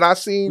sign, when I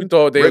seen Rick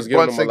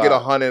Brunson get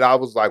 100, I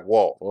was like,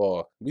 whoa.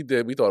 Oh, we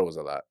thought it was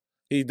a lot.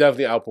 He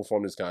definitely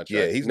outperformed his contract.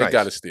 Yeah, he's Nick nice.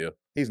 got a steal.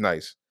 He's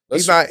nice.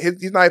 He's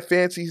not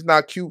fancy. He's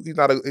not cute. He's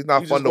not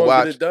fun to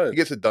watch. He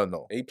gets it done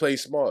though. And he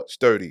plays smart,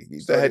 sturdy.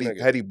 He's a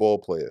heady ball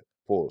player.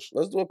 Pause.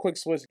 Let's do a quick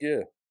switch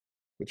gear.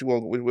 What you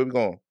want? Where we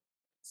going?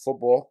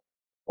 Football.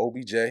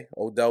 OBJ,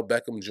 Odell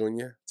Beckham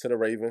Jr. to the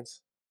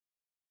Ravens.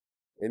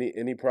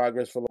 Any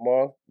progress for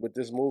Lamar with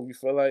this move? You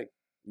feel like?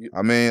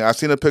 I mean, I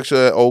seen a picture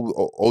of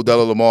Odell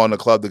and Lamar in the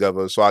club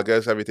together, so I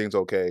guess everything's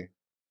okay.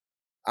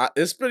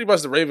 It's pretty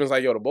much the Ravens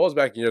like, yo, the ball's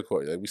back in your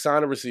court. Like, we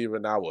signed a receiver,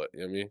 now what?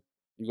 You know what I mean?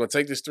 You gonna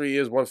take this 3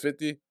 years,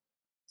 150?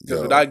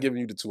 Because we're not giving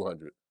you the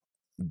 200.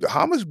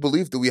 How much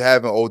belief do we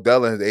have in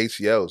Odell and his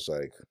ACLs?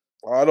 Like,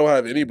 I don't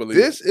have any belief.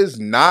 This is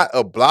not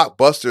a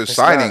blockbuster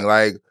signing.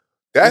 Like,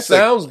 it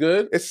sounds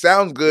good. It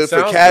sounds good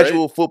for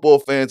casual football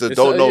fans that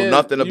don't know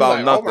nothing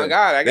about nothing. Oh my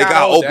God, they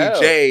got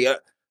OBJ.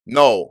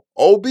 No,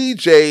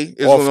 OBJ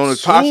is on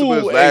as possible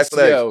as last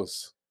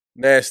legs.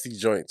 Nasty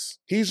joints.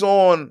 He's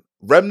on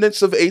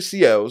remnants of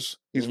ACLs.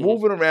 He's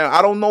moving around.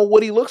 I don't know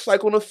what he looks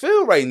like on the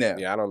field right now.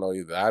 Yeah, I don't know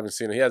either. I haven't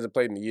seen him. He hasn't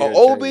played in a year.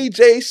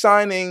 OBJ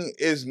signing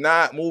is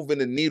not moving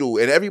the needle,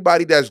 and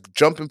everybody that's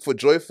jumping for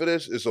joy for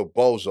this is a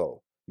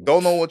bozo.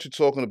 Don't know what you're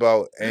talking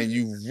about, and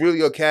you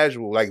really are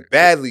casual, like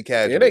badly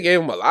casual. Yeah, they gave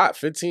him a lot,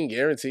 15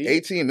 guaranteed,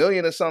 18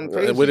 million or something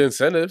crazy with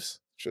incentives.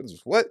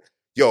 What?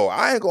 Yo,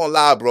 I ain't gonna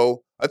lie,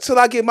 bro. Until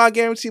I get my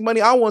guarantee money,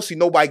 I don't want to see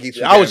nobody get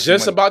you. I was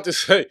just about to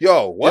say,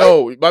 yo,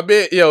 what? My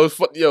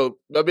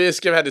man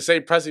Skip had the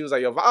same press. He was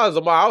like, yo, if I was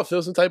Lamar, I would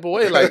feel some type of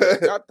way. Like,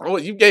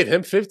 you gave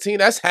him 15.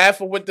 That's half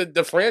of what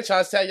the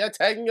franchise tag you're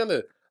tagging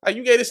under. Like,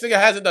 you gave this nigga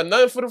hasn't done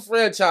nothing for the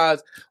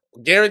franchise.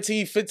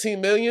 Guaranteed 15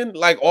 million,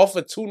 like off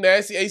of 2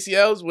 nasty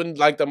ACLs when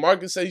like the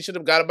market said he should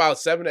have got about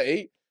 7 or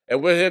 8.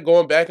 And we're here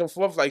going back and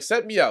forth. Like,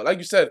 set me out. Like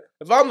you said,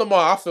 if I'm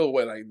Lamar, I feel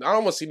away. Like, I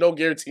don't want to see no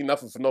guarantee,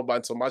 nothing for nobody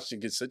until my shit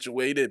gets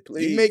situated,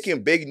 please. You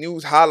making big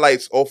news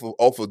highlights off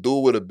of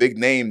dude with a big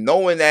name,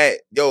 knowing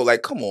that, yo,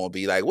 like, come on,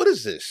 B. Like, what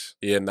is this?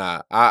 Yeah,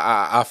 nah.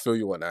 I feel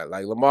you on that.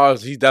 Like, Lamar,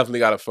 he definitely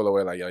got to feel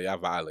away. Like, yo, y'all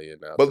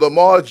violated now. But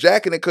Lamar's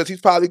jacking it because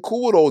he's probably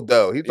cool with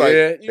Odell. He's like,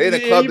 they in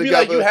the club you be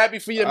together. Like, you happy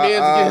for your man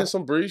to get him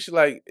some breach?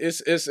 Like, it's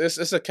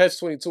a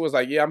catch-22. It's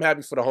like, yeah, I'm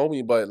happy for the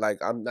homie, but, like,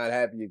 I'm not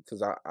happy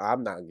because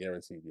I'm not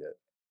guaranteed yet.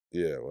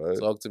 Yeah, what?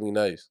 Talk to me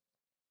nice.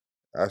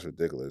 That's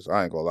ridiculous.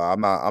 I ain't gonna lie.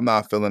 I'm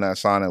not feeling that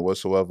signing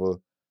whatsoever.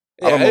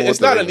 Yeah, I don't know it's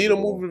not a needle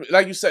mover.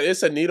 Like you said,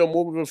 it's a needle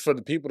mover for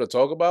the people to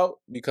talk about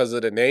because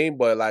of the name.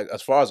 But like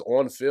as far as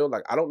on the field,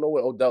 like I don't know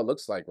what Odell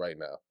looks like right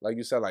now. Like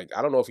you said, like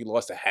I don't know if he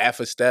lost a half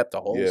a step,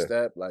 the whole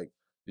step. Like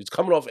he's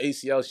coming off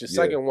ACL. It's your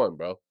second one,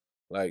 bro.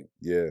 Like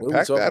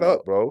pack that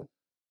up, bro.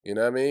 You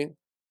know what I mean?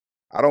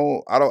 I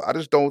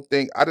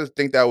just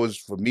think that was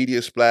for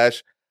media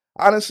splash.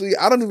 Honestly,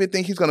 I don't even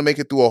think he's gonna make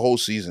it through a whole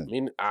season. I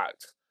mean,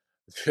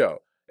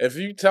 if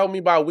you tell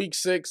me by week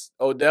 6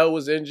 Odell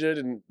was injured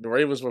and the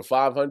Ravens were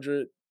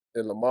 500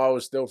 and Lamar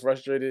was still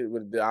frustrated,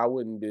 I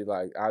wouldn't be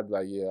like, I'd be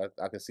like, yeah,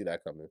 I can see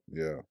that coming.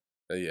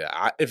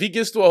 Yeah, if he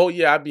gets through a whole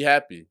year, I'd be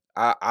happy.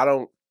 I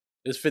don't.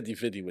 It's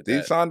 50-50 with that.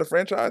 Did he sign the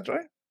franchise,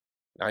 right?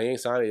 Nah, he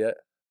ain't signed it yet.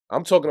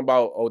 I'm talking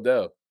about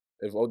Odell.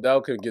 If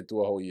Odell could get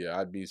through a whole year,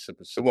 I'd be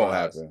super. It won't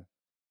happen.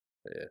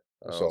 Yeah,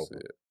 I don't see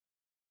it.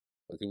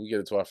 Can we get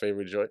into our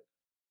favorite joint?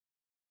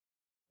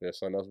 There's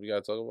something else we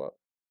gotta talk about?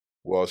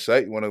 Well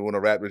said. You wanna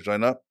wrap this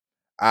joint up?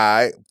 All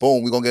right,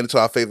 boom. We're gonna get into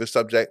our favorite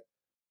subject,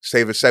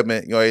 favorite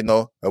segment. You already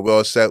know. We're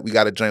all set. We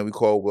got a joint we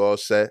call We're All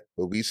Set.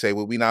 What we say,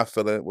 what we not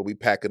feeling, what we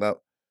packing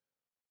up,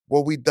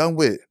 what we done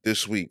with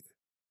this week.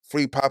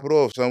 Free, pop it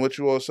off, son. What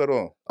you all set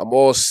on? I'm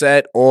all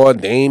set on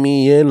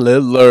Damian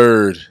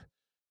Lillard.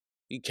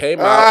 He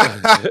came out.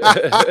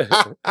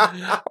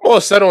 I'm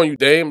all set on you,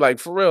 Dame. Like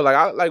for real.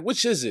 Like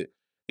which is it?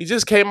 He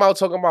just came out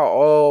talking about,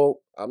 oh,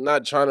 I'm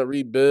not trying to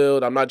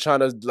rebuild. I'm not trying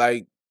to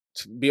like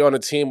be on a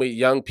team with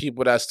young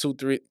people that's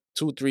 2-3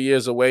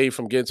 years away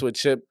from getting to a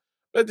chip.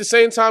 But at the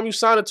same time, you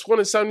signed a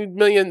 $270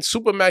 million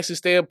supermax to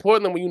stay in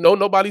Portland when you know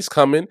nobody's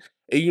coming,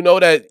 and you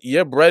know that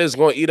your bread is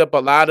going to eat up a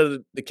lot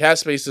of the cap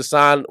space to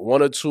sign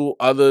 1 or 2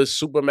 other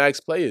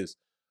supermax players.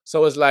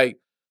 So it's like,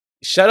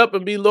 shut up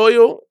and be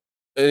loyal.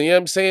 And you know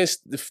what I'm saying?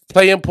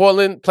 Play in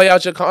Portland, play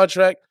out your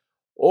contract,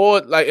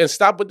 Or like, and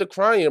stop with the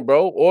crying,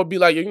 bro. Or be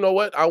like, you know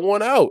what? I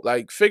want out.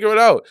 Like, figure it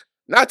out.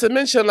 Not to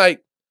mention,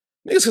 like,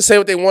 niggas can say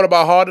what they want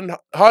about Harden.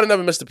 Harden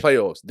never missed the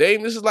playoffs.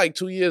 Dame, this is like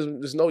 2 years.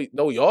 There's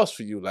no yaws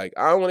for you. Like,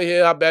 I don't want to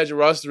hear how bad your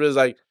roster is.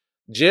 Like,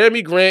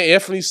 Jeremy Grant,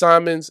 Anthony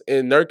Simons,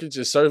 and Nurkic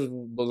is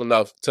serviceable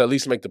enough to at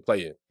least make the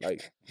play-in.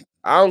 Like,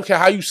 I don't care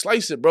how you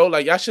slice it, bro.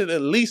 Like, y'all should at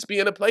least be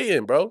in the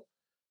play-in, bro.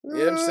 You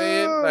know what I'm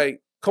saying?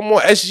 Like, come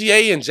on.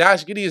 SGA and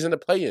Josh Giddey is in the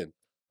play-in.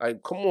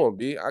 Like, come on,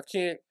 B. I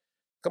can't.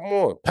 Come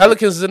on.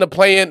 Pelicans is in the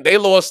play-in. They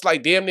lost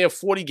like damn near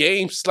 40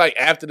 games like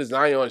after the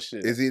Zion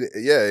shit. Is he?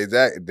 Yeah,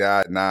 exactly.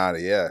 Nah,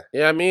 yeah.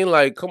 Yeah, I mean,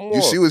 like, come on.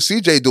 You see what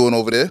CJ doing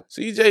over there?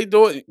 CJ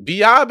doing.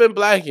 B.I. been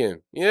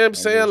blacking. You know what I'm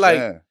saying?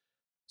 Like,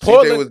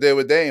 Portland, CJ was there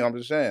with Dame. I'm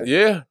just saying.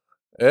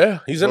 Yeah.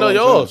 He's in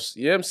the offs.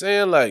 You know what I'm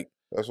saying? Like,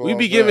 we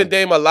be giving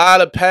Dame a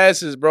lot of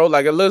passes, bro.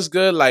 Like, it looks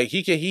good. Like,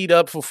 he can heat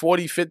up for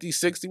 40, 50,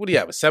 60. What do you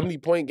have? A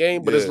 70-point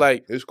game? But it's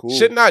like, it's cool.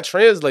 Shit not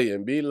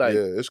translating, be like.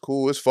 Yeah, it's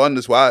cool. It's fun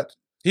to watch.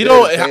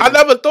 I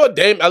never thought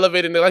Dame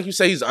elevated. Like you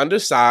say, he's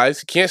undersized.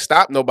 He can't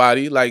stop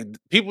nobody. Like,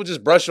 people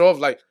just brush off.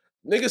 Like,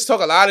 niggas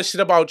talk a lot of shit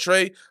about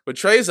Trey, but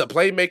Trey's a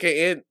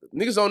playmaker. And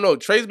niggas don't know.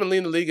 Trey's been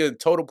leading the league in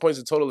total points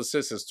and total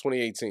assists since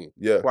 2018.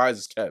 Yeah. Why is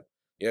this kept?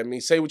 You know what I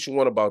mean? Say what you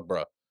want about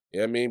bruh. You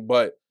know what I mean?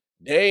 But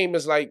Dame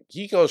is like,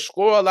 he can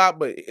score a lot,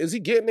 but is he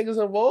getting niggas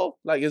involved?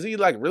 Like, is he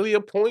like really a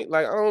point?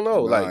 Like, I don't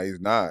know. Nah, like, he's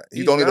not.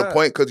 He's only the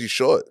point because he's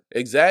short.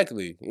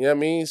 Exactly. You know what I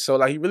mean? So,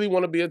 like, he really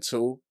want to be a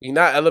 2. He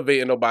not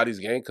elevating nobody's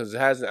game because it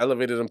hasn't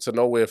elevated him to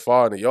nowhere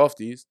far in the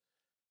Yofties.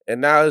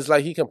 And now it's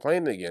like he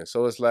complaining again.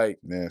 So it's like,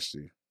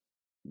 nasty.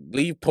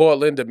 Leave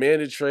Portland,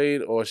 demand a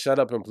trade, or shut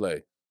up and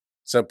play.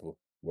 Simple.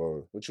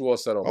 Word. What you all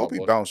said on I hope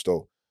he bounced,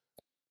 though.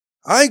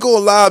 I ain't gonna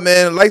lie,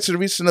 man. Like to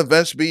recent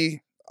events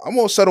be, I'm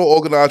gonna settle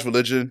organized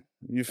religion.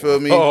 You feel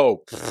me?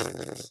 Oh.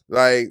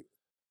 Like,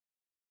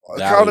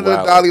 counting the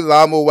Dalai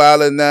Lama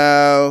wilding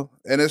now.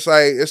 And it's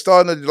like, it's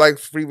starting to, like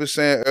Free was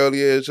saying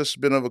earlier, it's just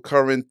been a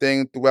recurring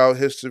thing throughout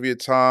history of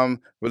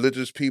time.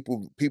 Religious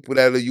people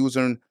that are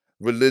using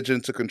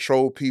religion to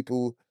control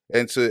people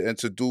and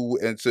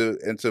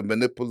to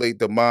manipulate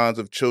the minds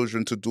of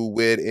children to do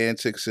weird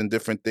antics and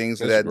different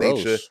things of that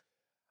nature.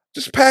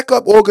 Just pack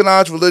up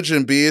organized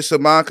religion, B. It's a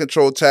mind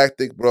control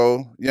tactic, bro.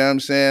 You know what I'm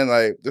saying?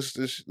 Like, let's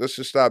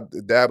just stop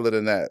dabbling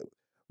in that.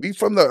 We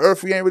from the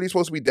earth, we ain't really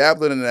supposed to be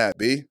dabbling in that,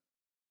 B.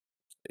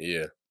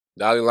 Yeah.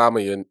 Dalai Lama,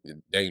 you're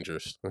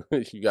dangerous.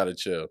 You gotta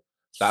chill.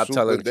 Stop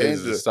telling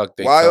kids to suck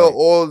their Why tongue. are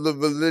all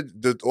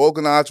the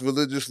organized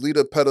religious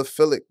leader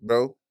pedophilic,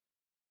 bro?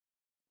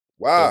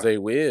 Why? Because they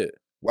weird.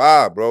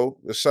 Why, bro?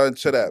 There's something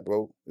to that,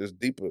 bro. It's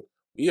deeper.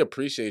 We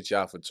appreciate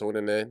y'all for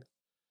tuning in.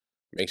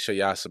 Make sure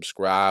y'all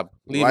subscribe.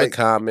 Leave a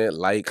comment,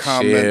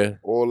 share.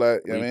 All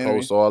that. You know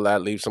post all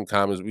that. Leave some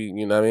comments.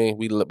 You know what I mean?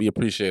 We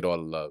appreciate all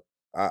the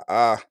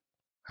love.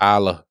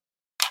 Holla.